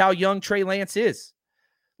just how young Trey Lance is.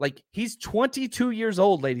 Like, he's 22 years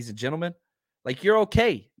old, ladies and gentlemen. Like, you're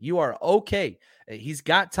okay. You are okay. He's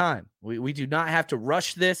got time. We do not have to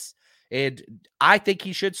rush this. And I think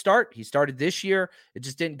he should start. He started this year. It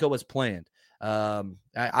just didn't go as planned.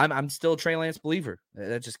 I'm still a Trey Lance believer.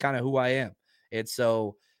 That's just kind of who I am. And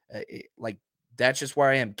so, that's just where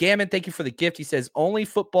I am. Gammon, thank you for the gift. He says, only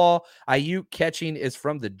football Ayuk catching is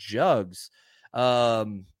from the jugs. I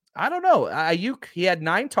don't know. Ayuk, he had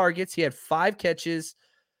 9 targets. He had 5 catches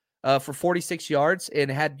for 46 yards and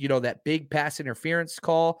had, that big pass interference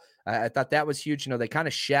call. I thought that was huge. They kind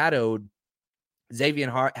of shadowed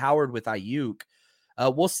Xavier Howard with Ayuk.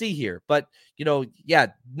 We'll see here. But, no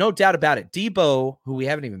doubt about it. Debo, who we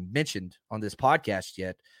haven't even mentioned on this podcast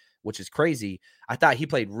yet, which is crazy. I thought he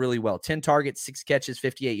played really well. 10 targets, 6 catches,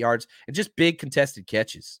 58 yards, and just big contested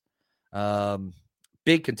catches.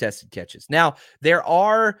 Big contested catches. Now, there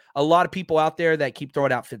are a lot of people out there that keep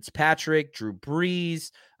throwing out Fitzpatrick, Drew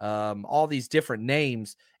Brees, all these different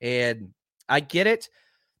names, and I get it.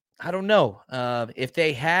 I don't know. If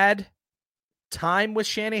they had time with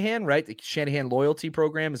Shanahan, right? The Shanahan loyalty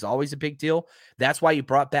program is always a big deal. That's why you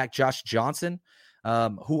brought back Josh Johnson,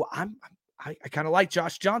 who I kind of like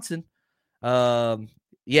Josh Johnson.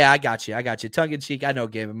 Yeah, I got you. Tongue in cheek. I know,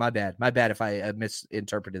 Gavin. My bad if I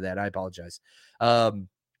misinterpreted that. I apologize. I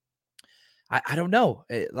don't know.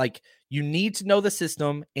 You need to know the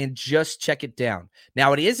system and just check it down.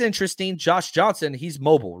 Now, it is interesting. Josh Johnson, he's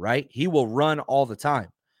mobile, right? He will run all the time.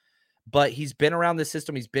 But he's been around the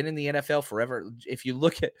system. He's been in the NFL forever. If you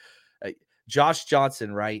look at Josh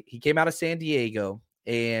Johnson, right? He came out of San Diego.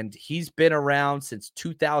 And he's been around since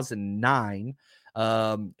 2009.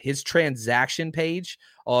 His transaction page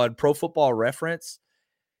on Pro Football Reference,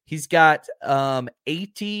 he's got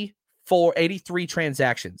 83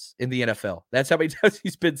 transactions in the NFL. That's how many times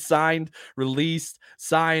he's been signed, released,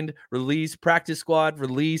 practice squad,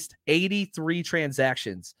 released. 83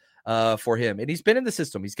 transactions for him. And he's been in the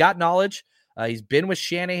system. He's got knowledge. He's been with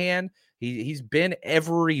Shanahan. He's been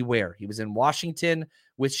everywhere. He was in Washington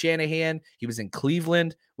with Shanahan. He was in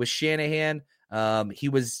Cleveland with Shanahan. He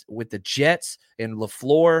was with the Jets and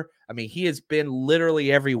LaFleur. I mean, he has been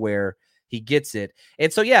literally everywhere. He gets it.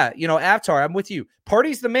 And so, yeah, Avatar, I'm with you.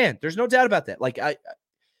 Purdy's the man. There's no doubt about that.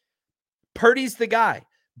 Purdy's the guy.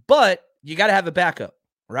 But you got to have a backup,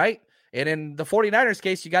 right? And in the 49ers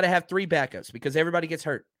case, you got to have 3 backups because everybody gets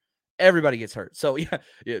hurt. So,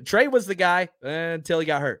 yeah, Trey was the guy until he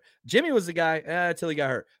got hurt. Jimmy was the guy until he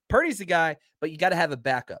got hurt. Purdy's the guy, but you got to have a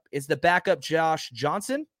backup. Is the backup Josh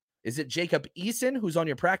Johnson? Is it Jacob Eason, who's on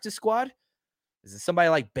your practice squad? Is it somebody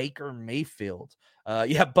like Baker Mayfield?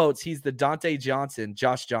 Boats. He's the Dante Johnson,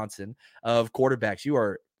 Josh Johnson of quarterbacks. You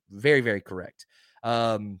are very, very correct.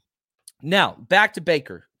 Now, back to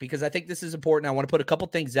Baker, because I think this is important. I want to put a couple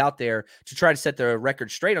things out there to try to set the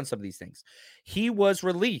record straight on some of these things. He was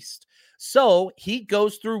released. So he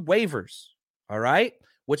goes through waivers, all right?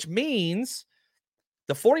 Which means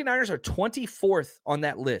the 49ers are 24th on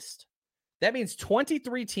that list That means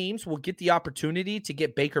 23 teams will get the opportunity to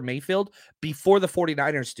get Baker Mayfield before the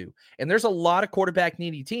 49ers do. And there's a lot of quarterback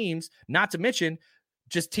needy teams, not to mention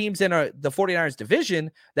just teams in the 49ers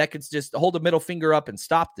division that could just hold a middle finger up and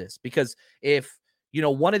stop this. Because if,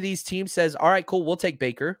 one of these teams says, all right, cool, we'll take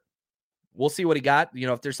Baker. We'll see what he got.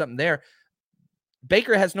 If there's something there,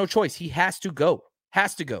 Baker has no choice. He has to go.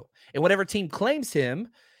 And whatever team claims him,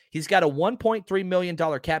 he's got a $1.3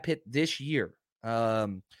 million cap hit this year.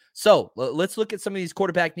 So let's look at some of these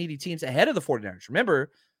quarterback needy teams ahead of the 49ers.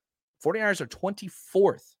 Remember, 49ers are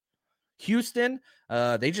 24th. Houston,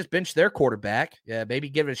 they just benched their quarterback. Maybe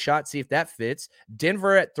give it a shot, see if that fits.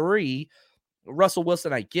 Denver at 3. Russell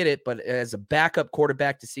Wilson, I get it, but as a backup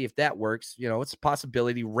quarterback to see if that works, it's a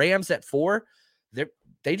possibility. Rams at 4.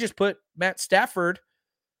 They just put Matt Stafford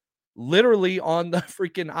literally on the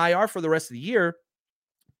freaking IR for the rest of the year.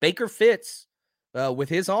 Baker fits with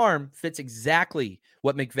his arm, fits exactly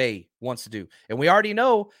what McVay wants to do. And we already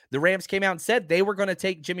know the Rams came out and said they were going to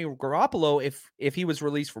take Jimmy Garoppolo if he was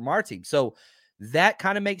released from our team. So that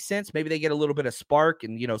kind of makes sense. Maybe they get a little bit of spark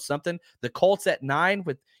and, something. The Colts at 9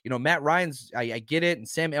 with, Matt Ryan's, I get it. And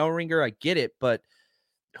Sam Elringer, I get it. But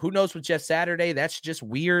who knows with Jeff Saturday? That's just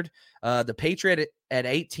weird. The Patriot at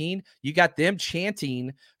 18, you got them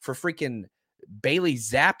chanting for freaking Bailey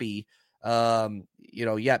Zappi.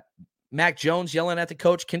 You got Mac Jones yelling at the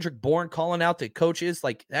coach, Kendrick Bourne calling out the coaches.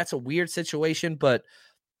 Like, that's a weird situation, but,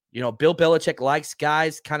 Bill Belichick likes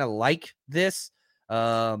guys kind of like this.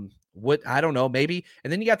 I don't know, maybe.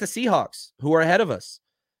 And then you got the Seahawks who are ahead of us.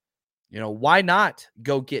 Why not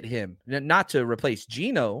go get him? Not to replace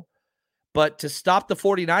Geno, but to stop the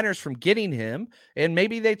 49ers from getting him. And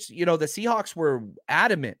maybe the Seahawks were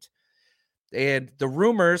adamant. And the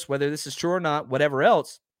rumors, whether this is true or not, whatever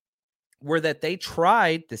else, were that they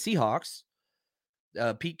tried, the Seahawks,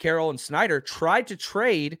 Pete Carroll and Snyder, tried to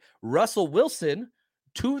trade Russell Wilson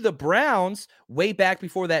to the Browns way back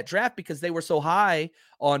before that draft because they were so high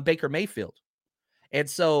on Baker Mayfield. And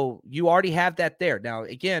so you already have that there. Now,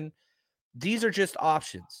 again, these are just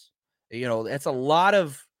options. It's a lot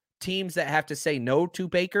of teams that have to say no to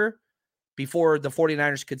Baker before the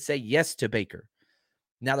 49ers could say yes to Baker.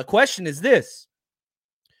 Now, the question is this.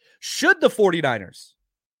 Should the 49ers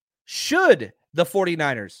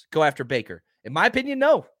go after Baker? In my opinion,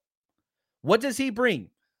 no. What does he bring?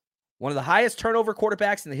 One of the highest turnover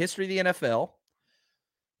quarterbacks in the history of the NFL.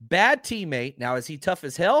 Bad teammate. Now, is he tough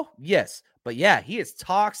as hell? Yes. But yeah, he is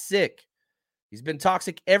toxic. He's been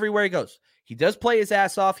toxic everywhere he goes. He does play his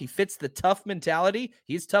ass off. He fits the tough mentality.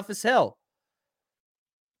 He's tough as hell.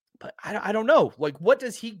 But I don't know. Like, what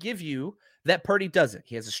does he give you that Purdy doesn't?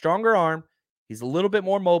 He has a stronger arm. He's a little bit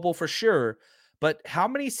more mobile for sure. But how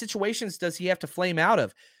many situations does he have to flame out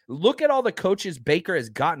of? Look at all the coaches Baker has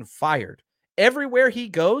gotten fired. Everywhere he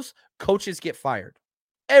goes, coaches get fired.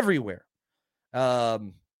 Everywhere.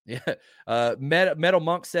 Metal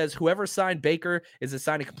Monk says, whoever signed Baker is a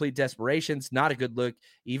sign of complete desperation. It's not a good look,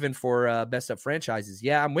 even for messed up franchises.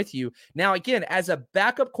 Yeah, I'm with you. Now, again, as a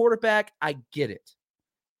backup quarterback, I get it.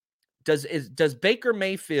 Does Baker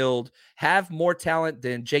Mayfield have more talent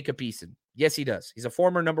than Jacob Eason? Yes, he does. He's a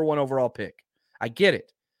former number 1 overall pick. I get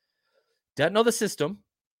it. Doesn't know the system.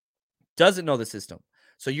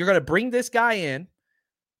 So you're going to bring this guy in,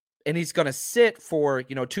 and he's going to sit for,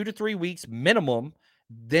 2 to 3 weeks minimum.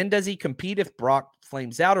 Then does he compete if Brock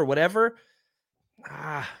flames out or whatever?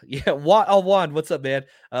 Yeah. Juan, what's up, man?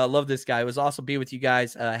 Love this guy. It was awesome being with you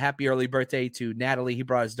guys. Happy early birthday to Natalie. He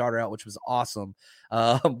brought his daughter out, which was awesome.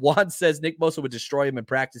 Juan says Nick Bosa would destroy him in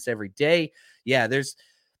practice every day. Yeah,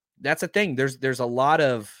 that's a thing. There's a lot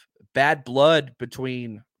of bad blood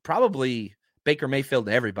between probably Baker Mayfield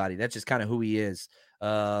and everybody. That's just kind of who he is.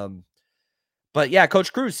 But yeah,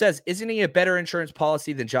 Coach Cruz says, isn't he a better insurance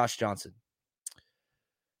policy than Josh Johnson?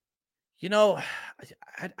 I'll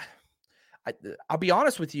be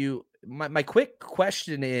honest with you. My quick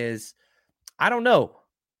question is, I don't know.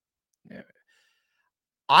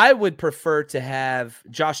 I would prefer to have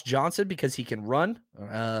Josh Johnson because he can run.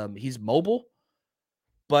 He's mobile.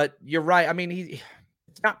 But you're right. I mean,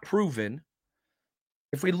 it's not proven.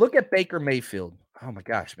 If we look at Baker Mayfield, oh my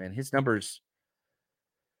gosh, man, his numbers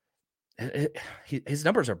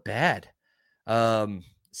are bad.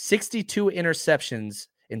 62 interceptions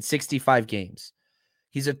in 65 games.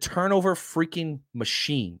 He's a turnover freaking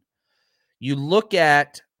machine. You look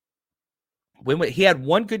at when he had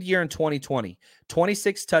one good year in 2020,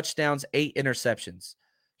 26 touchdowns, 8 interceptions.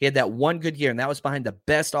 He had that one good year, and that was behind the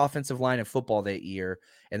best offensive line in football that year.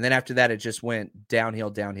 And then after that, it just went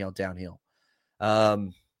downhill.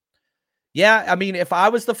 Yeah, I mean, if I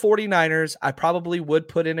was the 49ers, I probably would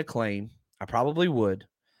put in a claim. I probably would.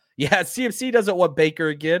 Yeah, CMC doesn't want Baker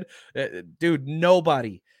again. Dude,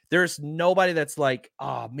 nobody. There's nobody that's like,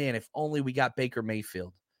 oh, man, if only we got Baker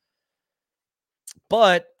Mayfield.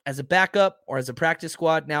 But as a backup or as a practice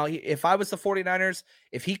squad, now, if I was the 49ers,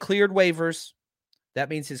 if he cleared waivers, that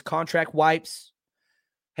means his contract wipes.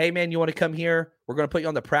 Hey, man, you want to come here? We're going to put you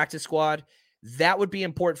on the practice squad. That would be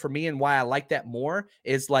important for me, and why I like that more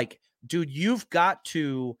is like, dude, you've got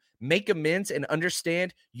to make amends and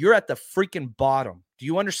understand you're at the freaking bottom. Do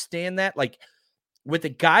you understand that? Like, with a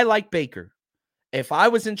guy like Baker, if I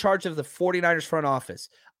was in charge of the 49ers front office,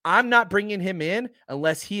 I'm not bringing him in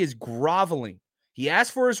unless he is groveling. He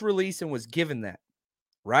asked for his release and was given that,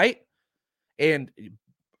 right? And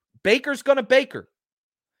Baker's going to Baker.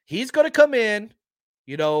 He's going to come in,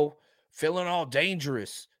 feeling all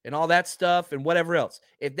dangerous and all that stuff and whatever else.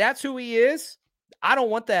 If that's who he is, I don't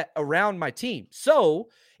want that around my team. So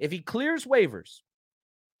if he clears waivers,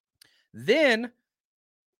 then,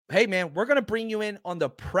 hey, man, we're going to bring you in on the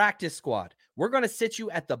practice squad. We're going to sit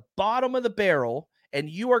you at the bottom of the barrel, and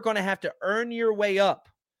you are going to have to earn your way up.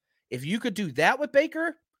 If you could do that with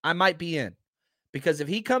Baker, I might be in. Because if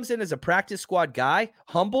he comes in as a practice squad guy,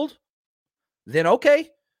 humbled, then okay,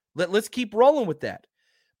 let's keep rolling with that.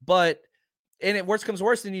 But, and if worse comes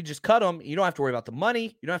worse, then you just cut him. You don't have to worry about the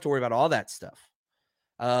money. You don't have to worry about all that stuff.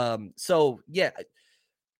 So, yeah.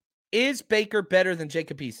 Is Baker better than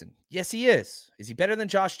Jacob Eason? Yes, he is. Is he better than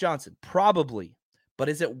Josh Johnson? Probably. But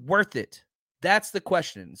is it worth it? That's the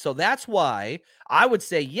question. So that's why I would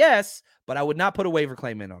say yes, but I would not put a waiver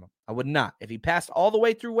claim in on him. I would not. If he passed all the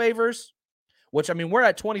way through waivers, which, I mean, we're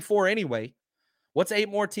at 24 anyway. What's 8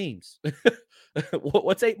 more teams?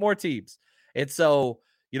 What's 8 more teams? And so,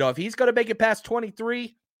 if he's going to make it past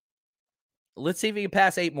 23, let's see if he can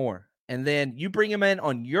pass 8 more. And then you bring him in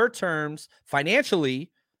on your terms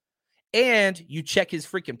financially, and you check his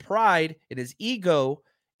freaking pride and his ego,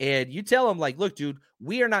 and you tell him, like, look, dude,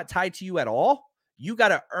 we are not tied to you at all. You got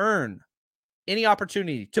to earn any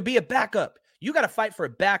opportunity to be a backup. You got to fight for a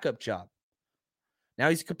backup job. Now,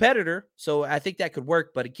 he's a competitor, so I think that could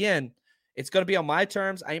work. But again, it's going to be on my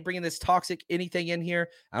terms. I ain't bringing this toxic anything in here.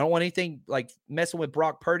 I don't want anything like messing with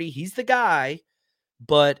Brock Purdy. He's the guy,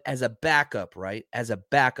 but as a backup, right? As a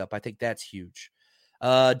backup, I think that's huge.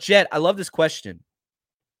 Jet, I love this question.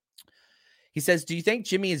 He says, do you think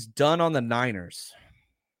Jimmy is done on the Niners?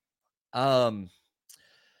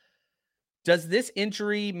 Does this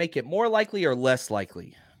injury make it more likely or less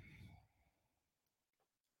likely?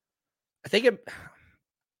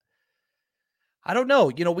 I don't know.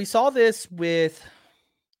 We saw this with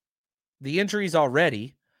the injuries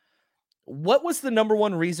already. What was the number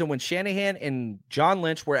one reason when Shanahan and John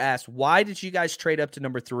Lynch were asked, why did you guys trade up to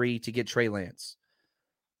number 3 to get Trey Lance?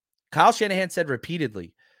 Kyle Shanahan said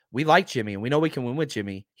repeatedly, we like Jimmy and we know we can win with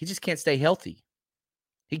Jimmy. He just can't stay healthy.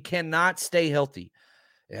 He cannot stay healthy.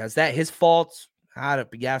 Is that his fault?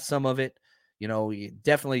 Yeah, some of it. He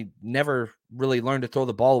definitely never really learned to throw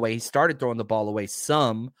the ball away. He started throwing the ball away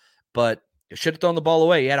some, but should have thrown the ball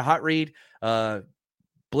away. He had a hot read,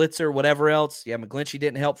 blitzer, whatever else. Yeah, McGlinchey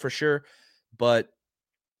didn't help for sure. But,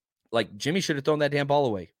 like, Jimmy should have thrown that damn ball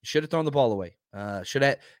away. Should have thrown the ball away. Should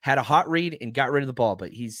have had a hot read and got rid of the ball.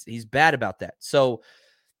 But he's bad about that. So,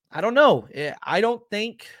 I don't know. I don't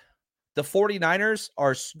think the 49ers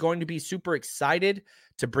are going to be super excited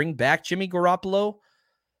to bring back Jimmy Garoppolo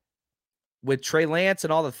with Trey Lance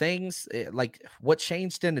and all the things. Like, what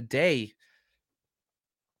changed in a day?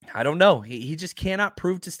 I don't know. He just cannot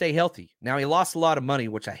prove to stay healthy. Now, he lost a lot of money,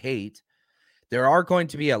 which I hate. There are going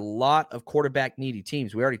to be a lot of quarterback needy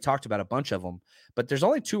teams. We already talked about a bunch of them, but there's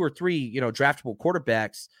only 2 or 3, draftable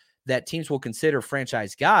quarterbacks that teams will consider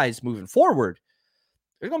franchise guys moving forward.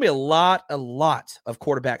 There's going to be a lot of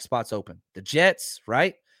quarterback spots open. The Jets,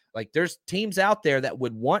 right? Like, there's teams out there that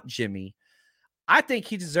would want Jimmy. I think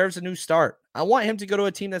he deserves a new start. I want him to go to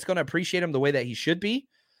a team that's going to appreciate him the way that he should be.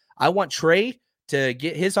 I want Trey to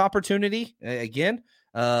get his opportunity again.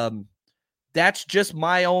 That's just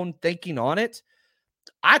my own thinking on it.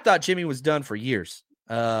 I thought Jimmy was done for years.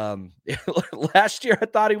 Last year, I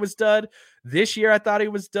thought he was done. This year, I thought he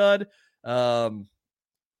was done.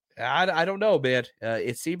 I don't know, man.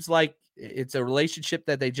 It seems like it's a relationship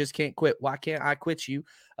that they just can't quit. Why can't I quit you?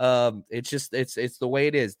 It's the way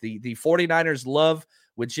it is. The 49ers love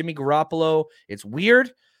with Jimmy Garoppolo. It's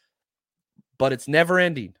weird, but it's never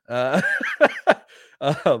ending.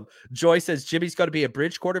 Joy says Jimmy's going to be a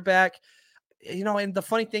bridge quarterback. And the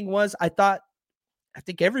funny thing was, I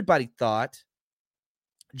think everybody thought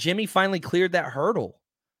Jimmy finally cleared that hurdle.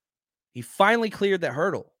 He finally cleared that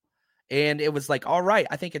hurdle. And it was like, all right,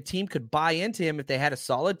 I think a team could buy into him if they had a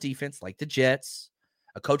solid defense like the Jets,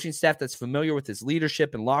 a coaching staff that's familiar with his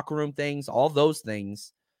leadership and locker room things, all those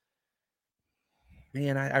things.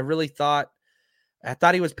 Man, I really thought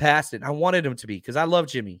he was past it. I wanted him to be because I love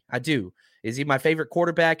Jimmy. I do. Is he my favorite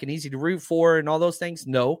quarterback and easy to root for and all those things?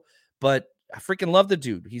 No, but I freaking love the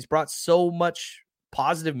dude. He's brought so much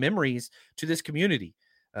positive memories to this community.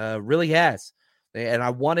 Really has. And I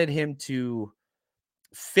wanted him to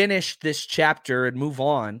finish this chapter and move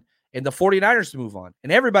on, and the 49ers to move on,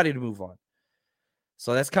 and everybody to move on.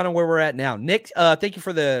 So that's kind of where we're at now. Nick, thank you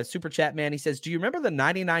for the super chat, man. He says, do you remember the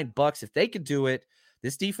 99 Bucks? If they could do it,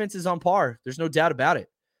 this defense is on par. There's no doubt about it.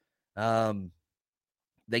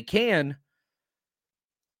 They can.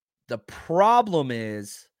 The problem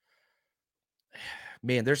is,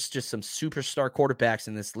 man, there's just some superstar quarterbacks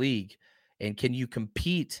in this league. And can you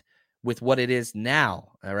compete with what it is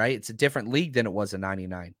now? All right. It's a different league than it was in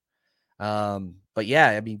 99. But yeah,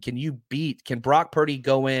 I mean, can Brock Purdy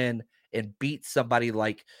go in and beat somebody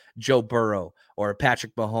like Joe Burrow or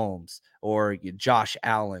Patrick Mahomes or Josh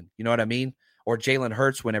Allen? You know what I mean? Or Jalen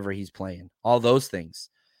Hurts whenever he's playing, all those things.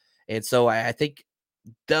 And so I think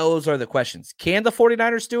those are the questions. Can the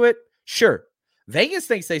 49ers do it? Sure. Vegas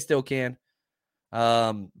thinks they still can.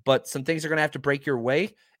 But some things are going to have to break your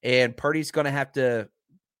way, and Purdy's going to have to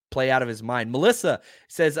play out of his mind. Melissa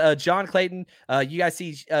says, John Clayton, you guys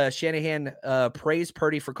see Shanahan praise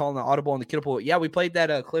Purdy for calling the audible on the Kittle Pool. Yeah, we played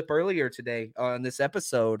that clip earlier today on this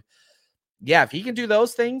episode. Yeah, if he can do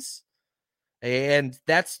those things, and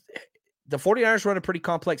that's – the 49ers run a pretty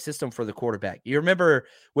complex system for the quarterback. You remember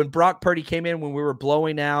when Brock Purdy came in when we were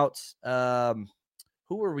blowing out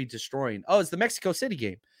who were we destroying? Oh, it's the Mexico City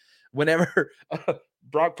game. Whenever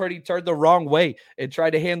Brock Purdy turned the wrong way and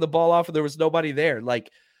tried to hand the ball off and there was nobody there. Like,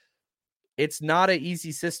 it's not an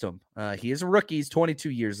easy system. He is a rookie. He's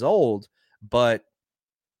 22 years old. But,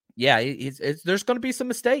 yeah, there's going to be some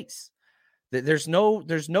mistakes. There's no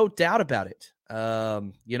doubt about it.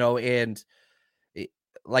 And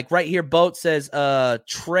like right here, Boat says,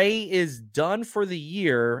 Trey is done for the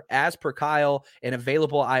year as per Kyle and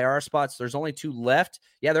available IR spots. There's only 2 left.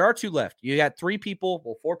 Yeah, there are 2 left. You got 4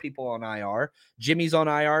 people on IR. Jimmy's on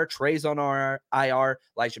IR. Trey's on IR.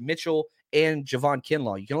 Elijah Mitchell and Javon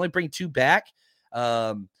Kinlaw. You can only bring 2 back.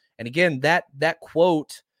 And again, that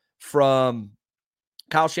quote from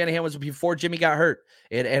Kyle Shanahan was before Jimmy got hurt.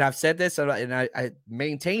 And I've said this, and I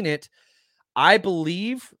maintain it. I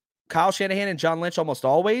believe Kyle Shanahan and John Lynch almost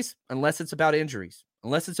always, unless it's about injuries,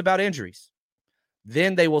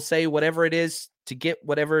 then they will say whatever it is to get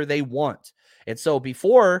whatever they want. And so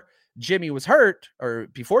before Jimmy was hurt, or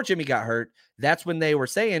before Jimmy got hurt, that's when they were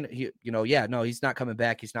saying, he's not coming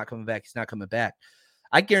back. He's not coming back. He's not coming back.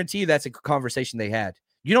 I guarantee you that's a conversation they had.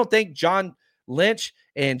 You don't think John Lynch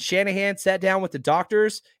and Shanahan sat down with the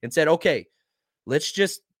doctors and said, okay, let's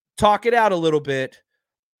just talk it out a little bit.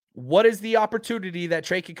 What is the opportunity that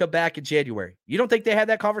Trey can come back in January? You don't think they had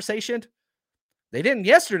that conversation? They didn't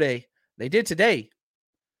yesterday. They did today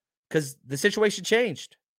because the situation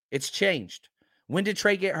changed. It's changed. When did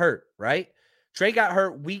Trey get hurt, right? Trey got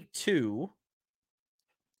hurt week 2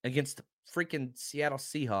 against the freaking Seattle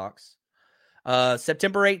Seahawks,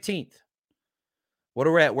 September 18th. What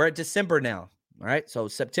are we at? We're at December now, all right? So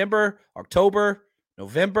September, October,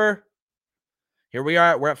 November. Here we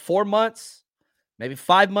are. We're at 4 months. Maybe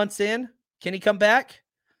 5 months in, can he come back?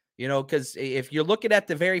 Because if you're looking at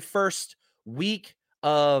the very first week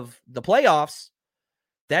of the playoffs,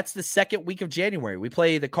 that's the second week of January. We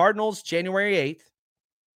play the Cardinals January 8th.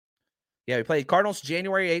 Yeah, we play Cardinals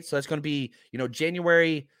January 8th, so that's going to be,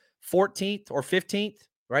 January 14th or 15th,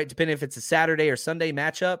 right? Depending if it's a Saturday or Sunday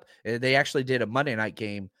matchup. They actually did a Monday night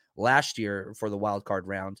game last year for the wild card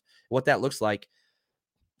round. What that looks like,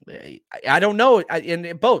 I don't know.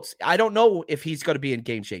 In Boats, I don't know if he's going to be in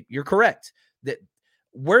game shape. You're correct.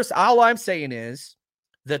 All I'm saying is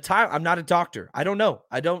the time. I'm not a doctor. I don't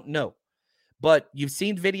know. But you've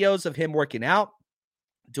seen videos of him working out,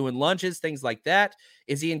 doing lunges, things like that.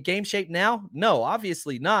 Is he in game shape now? No,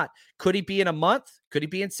 obviously not. Could he be in a month? Could he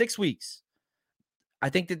be in 6 weeks? I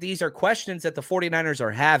think that these are questions that the 49ers are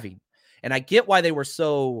having. And I get why they were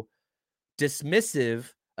so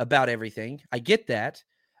dismissive about everything. I get that.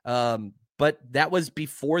 But that was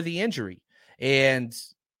before the injury. And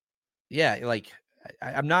yeah, like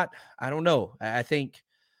I don't know. I think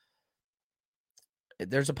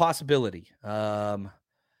there's a possibility. I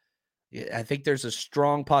think there's a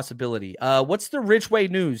strong possibility. What's the Ridgeway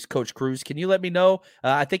news, Coach Cruz? Can you let me know?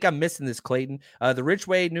 I think I'm missing this, Clayton. The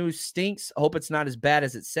Ridgeway news stinks. I hope it's not as bad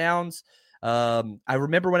as it sounds. I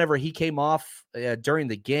remember whenever he came off during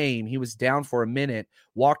the game, he was down for a minute,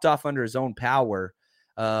 walked off under his own power.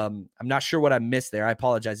 I'm not sure what I missed there. I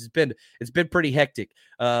apologize. It's been pretty hectic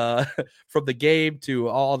from the game to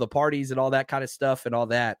all the parties and all that kind of stuff and all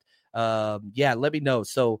that. Yeah, let me know.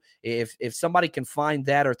 So if somebody can find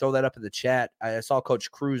that or throw that up in the chat, I saw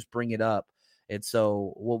Coach Cruz bring it up. And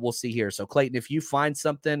so we'll see here. So Clayton, if you find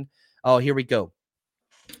something, oh, here we go.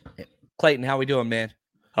 Clayton, how we doing, man?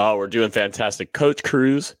 Oh, we're doing fantastic. Coach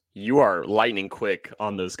Cruz, you are lightning quick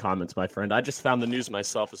on those comments, my friend. I just found the news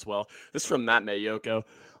myself as well. This is from Matt Mayoko.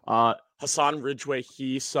 Hassan Ridgeway,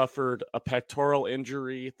 he suffered a pectoral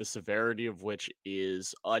injury, the severity of which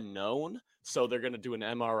is unknown. So they're going to do an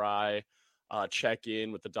MRI, check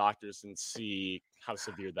in with the doctors and see how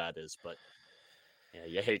severe that is. But yeah,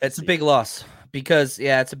 you hate it's a big loss because,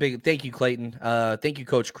 it's a big – thank you, Clayton. Thank you,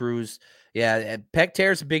 Coach Cruz. Yeah, pec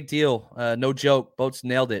tear is a big deal. No joke. Boats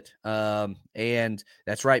nailed it. And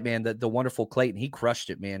that's right, man. The wonderful Clayton, he crushed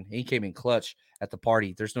it, man. He came in clutch at the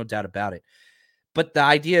party. There's no doubt about it. But the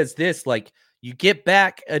idea is this, like, you get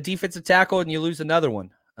back a defensive tackle and you lose another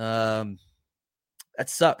one. That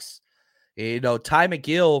sucks. You know, Ty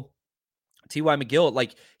McGill,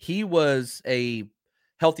 like, he was a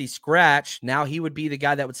healthy scratch. Now he would be the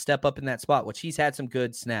guy that would step up in that spot, which he's had some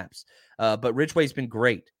good snaps. But Ridgeway's been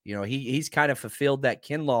great. You know, he's kind of fulfilled that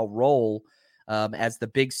Kinlaw role as the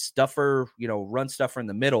big stuffer, you know, run stuffer in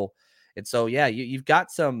the middle. And so, yeah, you've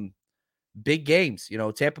got some big games. You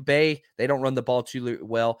know, Tampa Bay, they don't run the ball too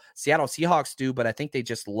well. Seattle Seahawks do, but I think they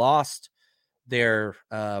just lost their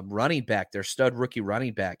running back, their stud rookie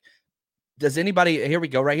running back. Does anybody, here we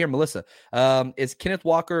go, right here, Melissa. Is Kenneth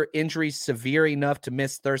Walker injury severe enough to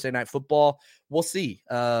miss Thursday Night Football? We'll see.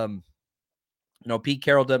 You know, Pete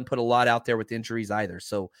Carroll doesn't put a lot out there with injuries either.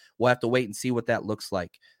 So we'll have to wait and see what that looks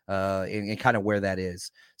like and kind of where that is.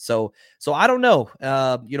 So I don't know.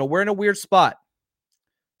 You know, we're in a weird spot.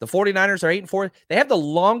 The 49ers are 8-4. They have the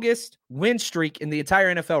longest win streak in the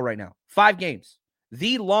entire NFL right now. 5 games.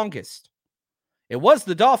 The longest. It was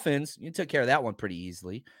the Dolphins. You took care of that one pretty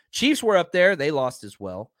easily. Chiefs were up there. They lost as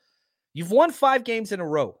well. You've won 5 games in a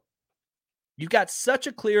row. You've got such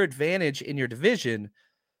a clear advantage in your division,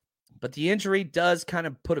 but the injury does kind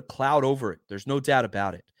of put a cloud over it. There's no doubt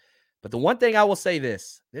about it. But the one thing I will say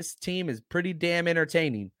this team is pretty damn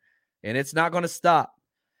entertaining, and it's not going to stop.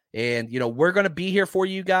 And, you know, we're going to be here for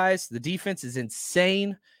you guys. The defense is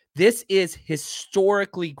insane. This is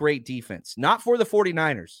historically great defense. Not for the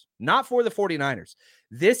 49ers. Not for the 49ers.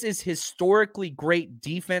 This is historically great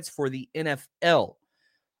defense for the NFL.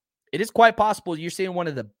 It is quite possible you're seeing one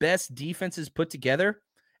of the best defenses put together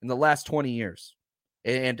in the last 20 years.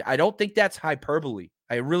 And I don't think that's hyperbole.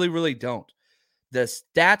 I really, really don't. The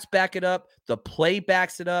stats back it up. The play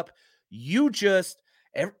backs it up.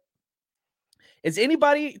 Is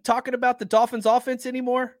anybody talking about the Dolphins offense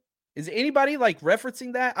anymore? Is anybody like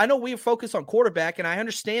referencing that? I know we focus on quarterback, and I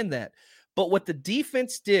understand that. But what the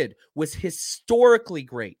defense did was historically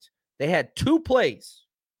great. They had 2 plays.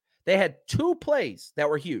 They had 2 plays that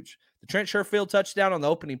were huge. The Trent Sherfield touchdown on the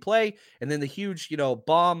opening play, and then the huge, you know,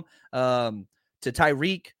 bomb to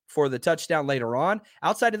Tyreek for the touchdown later on.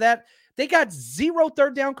 Outside of that, they got 0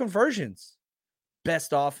 third down conversions.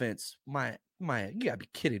 Best offense. My, you gotta be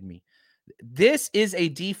kidding me. This is a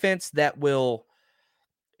defense that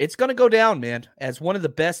it's going to go down, man, as one of the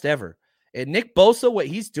best ever. And Nick Bosa, what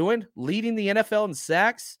he's doing, leading the NFL in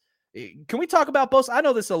sacks. Can we talk about Bosa? I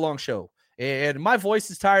know this is a long show, and my voice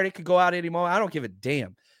is tired. It could go out any moment. I don't give a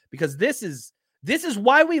damn, because this is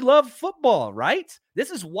why we love football, right?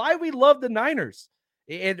 This is why we love the Niners.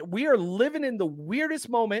 And we are living in the weirdest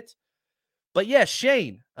moment. But yeah,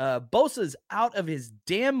 Shane, Bosa is out of his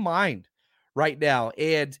damn mind right now.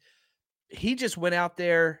 And he just went out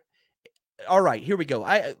there. All right, here we go.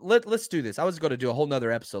 Let's do this. I was going to do a whole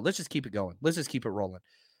nother episode. Let's just keep it going. Let's just keep it rolling.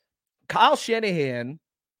 Kyle Shanahan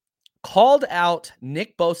called out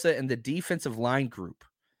Nick Bosa and the defensive line group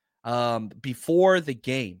before the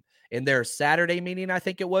game in their Saturday meeting, I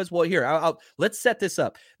think it was. Well, here, let's set this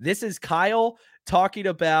up. This is Kyle talking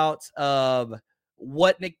about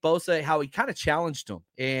what Nick Bosa, how he kind of challenged him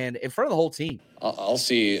and in front of the whole team. I'll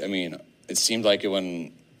see. I mean, it seemed like it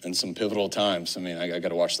when in some pivotal times. I mean, I got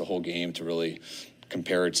to watch the whole game to really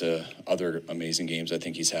compare it to other amazing games I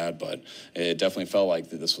think he's had, but it definitely felt like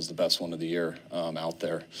that this was the best one of the year out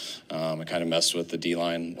there. I kind of messed with the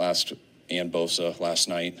D-line and Bosa last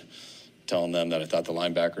night, telling them that I thought the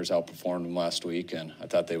linebackers outperformed them last week, and I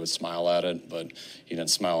thought they would smile at it, but he didn't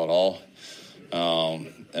smile at all.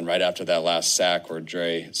 And right after that last sack where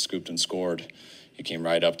Dre scooped and scored, he came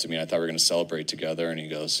right up to me, and I thought we were going to celebrate together, and he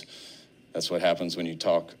goes, "That's what happens when you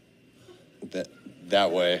talk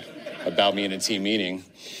that way about me in a team meeting."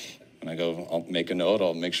 And I go, I'll make a note.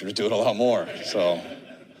 I'll make sure to do it a lot more. So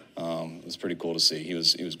it was pretty cool to see. He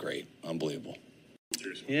was great. Unbelievable.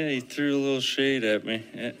 Yeah, he threw a little shade at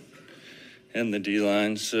me and the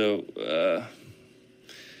D-line. So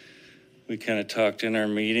we kind of talked in our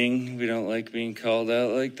meeting. We don't like being called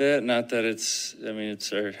out like that. Not that it's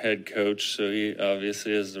our head coach, so he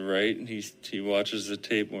obviously has the right. He watches the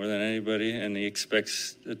tape more than anybody, and he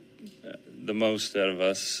expects the most out of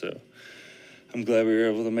us. So I'm glad we were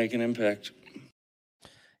able to make an impact.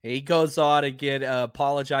 He goes on again,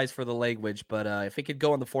 apologize for the language, but if it could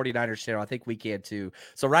go on the 49ers channel, I think we can too.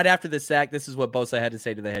 So right after the sack, this is what Bosa had to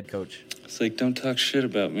say to the head coach. It's like, don't talk shit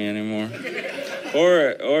about me anymore.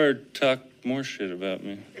 or talk more shit about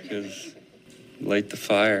me, because light the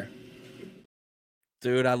fire.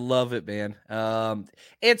 Dude, I love it, man.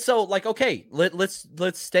 And so, like, okay, let's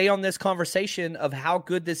stay on this conversation of how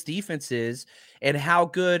good this defense is and how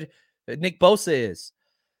good Nick Bosa is.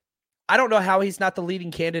 I don't know how he's not the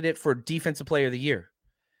leading candidate for Defensive Player of the Year.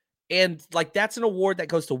 And, like, that's an award that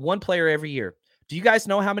goes to one player every year. Do you guys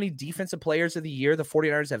know how many Defensive Players of the Year the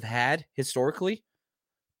 49ers have had historically?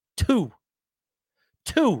 Two.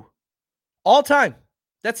 All time.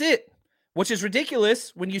 That's it. Which is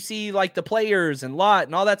ridiculous when you see, like, the players and Lott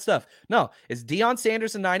and all that stuff. No, it's Deion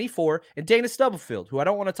Sanders in 94 and Dana Stubblefield, who I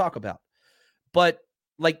don't want to talk about. But,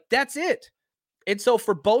 like, that's it. And so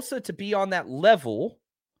for Bosa to be on that level...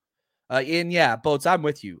 and yeah, Boats, I'm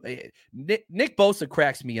with you. Nick Bosa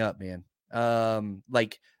cracks me up, man.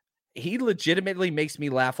 Like, he legitimately makes me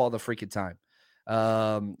laugh all the freaking time.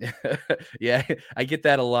 Yeah, I get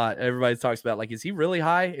that a lot. Everybody talks about, like, is he really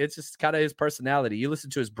high? It's just kind of his personality. You listen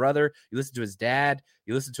to his brother, you listen to his dad,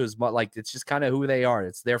 you listen to his mom. Like, it's just kind of who they are.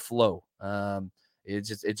 It's their flow. It's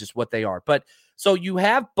just what they are. But so you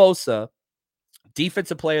have Bosa,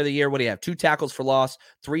 Defensive Player of the Year. What do you have? 2 tackles for loss,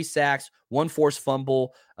 3 sacks, 1 forced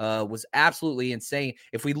fumble. Was absolutely insane.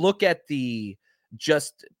 If we look at the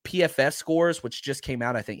just PFF scores, which just came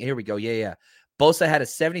out, I think. Here we go. Yeah. Bosa had a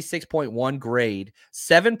 76.1 grade,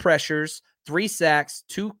 7 pressures, 3 sacks,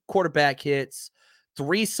 2 quarterback hits,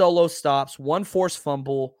 3 solo stops, 1 forced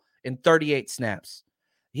fumble, and 38 snaps.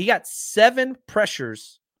 He got 7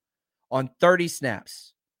 pressures on 30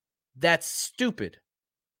 snaps. That's stupid.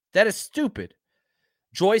 That is stupid.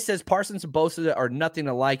 Joy says Parsons and Bosa are nothing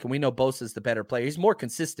alike, and we know Bosa is the better player. He's more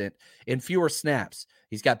consistent in fewer snaps.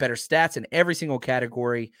 He's got better stats in every single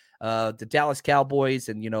category. The Dallas Cowboys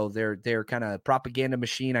and, their kind of propaganda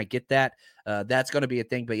machine, I get that. That's going to be a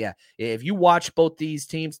thing. But, yeah, if you watch both these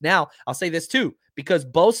teams. Now, I'll say this too, because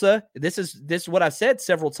Bosa, this is what I've said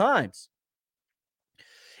several times.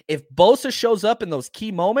 If Bosa shows up in those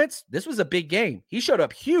key moments, this was a big game. He showed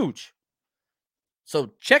up huge.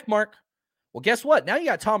 So, check mark. Well, guess what? Now you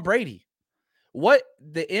got Tom Brady. What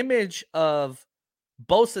the image of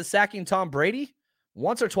Bosa sacking Tom Brady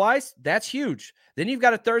once or twice, that's huge. Then you've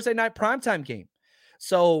got a Thursday night primetime game.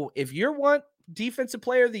 So if you want Defensive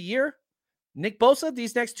Player of the Year, Nick Bosa,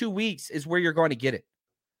 these next 2 weeks is where you're going to get it.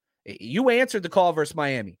 You answered the call versus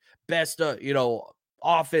Miami. Best,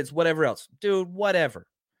 offense, whatever else. Dude, whatever.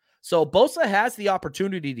 So Bosa has the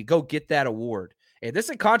opportunity to go get that award. And this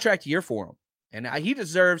is a contract year for him. And he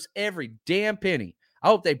deserves every damn penny. I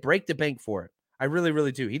hope they break the bank for it. I really,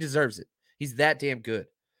 really do. He deserves it. He's that damn good.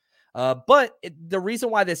 But the reason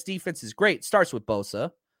why this defense is great starts with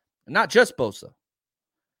Bosa. Not just Bosa.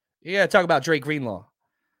 You got to talk about Dre Greenlaw.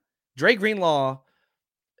 Dre Greenlaw,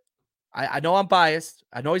 I know I'm biased.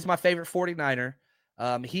 I know he's my favorite 49er.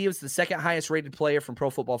 He was the second highest rated player from Pro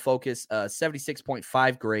Football Focus,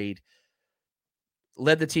 76.5 grade.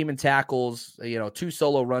 Led the team in tackles, 2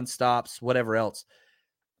 solo run stops, whatever else.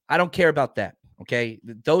 I don't care about that, okay?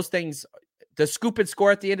 Those things, the scoop and score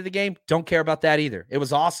at the end of the game, don't care about that either. It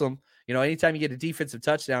was awesome. Anytime you get a defensive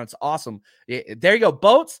touchdown, it's awesome. There you go.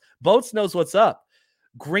 Boats knows what's up.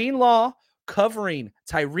 Greenlaw covering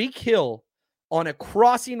Tyreek Hill on a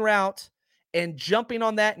crossing route and jumping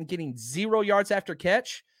on that and getting 0 yards after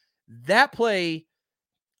catch. That play,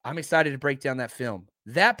 I'm excited to break down that film.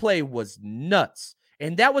 That play was nuts.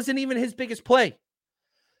 And that wasn't even his biggest play.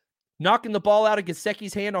 Knocking the ball out of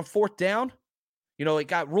Gesicki's hand on 4th down. It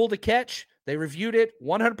got ruled a catch. They reviewed it.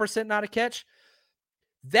 100% not a catch.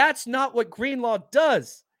 That's not what Greenlaw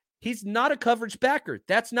does. He's not a coverage backer.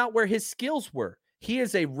 That's not where his skills were. He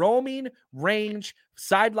is a roaming range,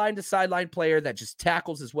 sideline to sideline player that just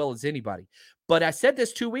tackles as well as anybody. But I said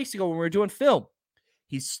this 2 weeks ago when we were doing film.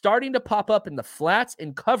 He's starting to pop up in the flats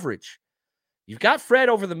in coverage. You've got Fred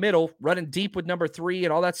over the middle, running deep with number 3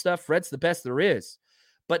 and all that stuff. Fred's the best there is.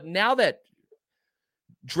 But now that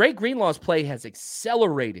Dre Greenlaw's play has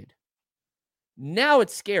accelerated, now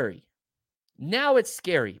it's scary. Now it's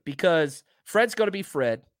scary because Fred's going to be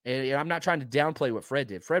Fred. And I'm not trying to downplay what Fred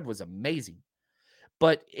did. Fred was amazing.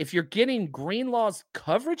 But if you're getting Greenlaw's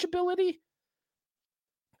coverage ability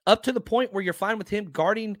up to the point where you're fine with him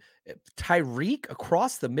guarding Tyreek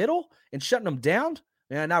across the middle and shutting him down,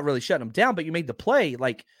 not really shutting him down, but you made the play,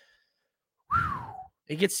 like, whew,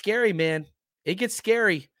 it gets scary, man. It gets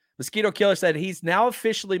scary. Mosquito Killer said he's now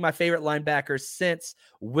officially my favorite linebacker since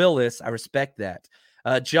Willis. I respect that.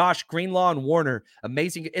 Josh, Greenlaw, and Warner,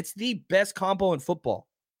 amazing. It's the best combo in football.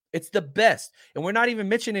 It's the best. And we're not even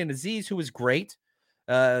mentioning Azeez, who was great.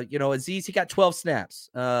 Azeez, he got 12 snaps.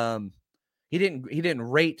 He didn't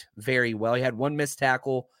rate very well. He had one missed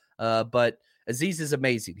tackle, but Azeez is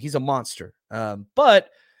amazing. He's a monster. But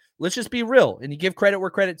let's just be real, and you give credit where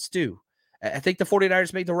credit's due. I think the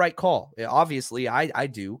 49ers made the right call. Obviously, I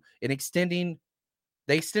do. They extended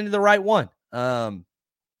the right one.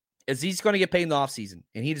 Azeez going to get paid in the offseason,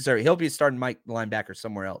 and he deserves it. He'll be a starting linebacker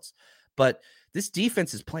somewhere else. But this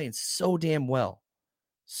defense is playing so damn well.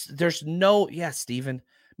 There's Steven,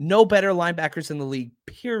 no better linebackers in the league,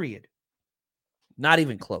 period. Not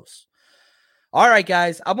even close. All right,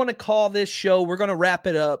 guys, I'm going to call this show. We're going to wrap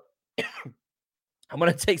it up. I'm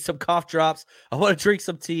going to take some cough drops. I want to drink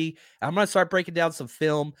some tea. I'm going to start breaking down some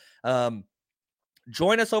film.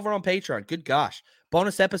 Join us over on Patreon. Good gosh.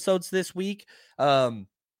 Bonus episodes this week.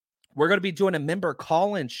 We're going to be doing a member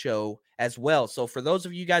call-in show as well. So for those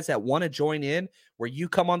of you guys that want to join in, where you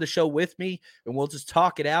come on the show with me and we'll just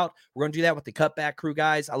talk it out, we're going to do that with the Cutback Crew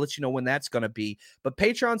guys. I'll let you know when that's going to be. But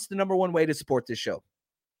Patreon's the number one way to support this show.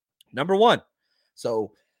 Number one.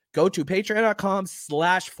 So go to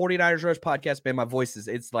patreon.com/49ers Rush Podcast. Man, my voice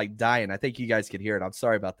it's like dying. I think you guys can hear it. I'm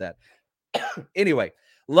sorry about that. Anyway,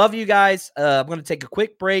 love you guys. I'm going to take a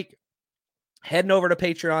quick break. Heading over to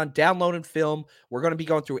Patreon, downloading film. We're going to be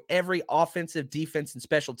going through every offensive, defense, and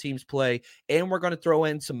special teams play. And we're going to throw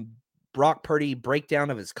in some Brock Purdy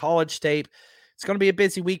breakdown of his college tape. It's going to be a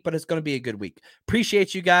busy week, but it's going to be a good week.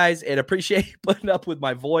 Appreciate you guys and appreciate putting up with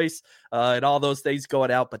my voice and all those things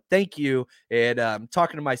going out. But thank you. And I'm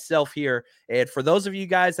talking to myself here. And for those of you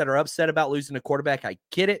guys that are upset about losing a quarterback, I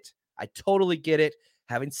get it. I totally get it.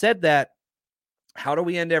 Having said that, how do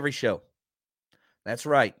we end every show? That's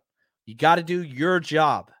right. You got to do your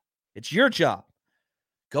job. It's your job.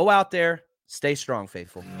 Go out there. Stay strong,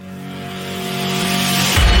 faithful.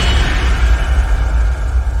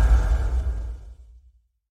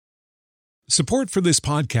 Support for this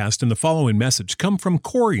podcast and the following message come from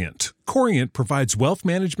Corient. Corient provides wealth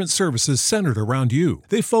management services centered around you.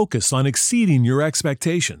 They focus on exceeding your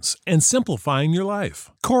expectations and simplifying your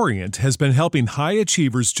life. Corient has been helping high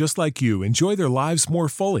achievers just like you enjoy their lives more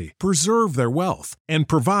fully, preserve their wealth, and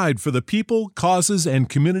provide for the people, causes, and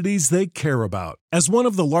communities they care about. As one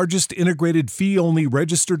of the largest integrated fee-only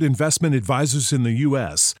registered investment advisors in the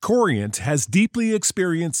U.S., Corient has deeply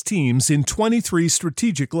experienced teams in 23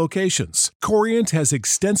 strategic locations. Corient has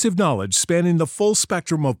extensive knowledge spanning the full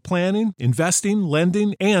spectrum of planning, investing,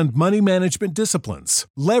 lending, and money management disciplines.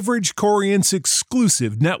 Leverage Corient's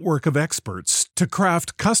exclusive network of experts to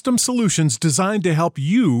craft custom solutions designed to help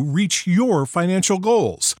you reach your financial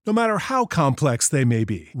goals, no matter how complex they may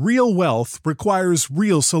be. Real wealth requires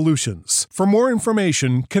real solutions. For more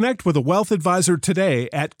information, connect with a wealth advisor today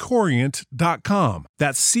at Corient.com.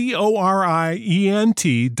 That's Corient.com.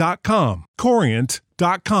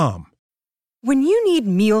 Corient.com. When you need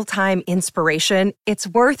mealtime inspiration, it's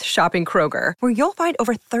worth shopping Kroger, where you'll find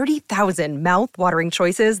over 30,000 mouth-watering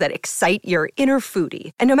choices that excite your inner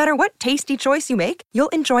foodie. And no matter what tasty choice you make, you'll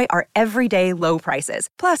enjoy our everyday low prices,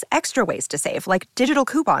 plus extra ways to save, like digital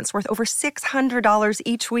coupons worth over $600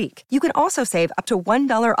 each week. You can also save up to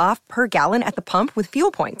 $1 off per gallon at the pump with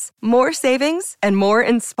fuel points. More savings and more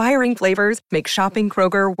inspiring flavors make shopping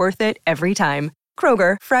Kroger worth it every time.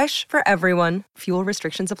 Kroger, fresh for everyone. Fuel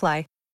restrictions apply.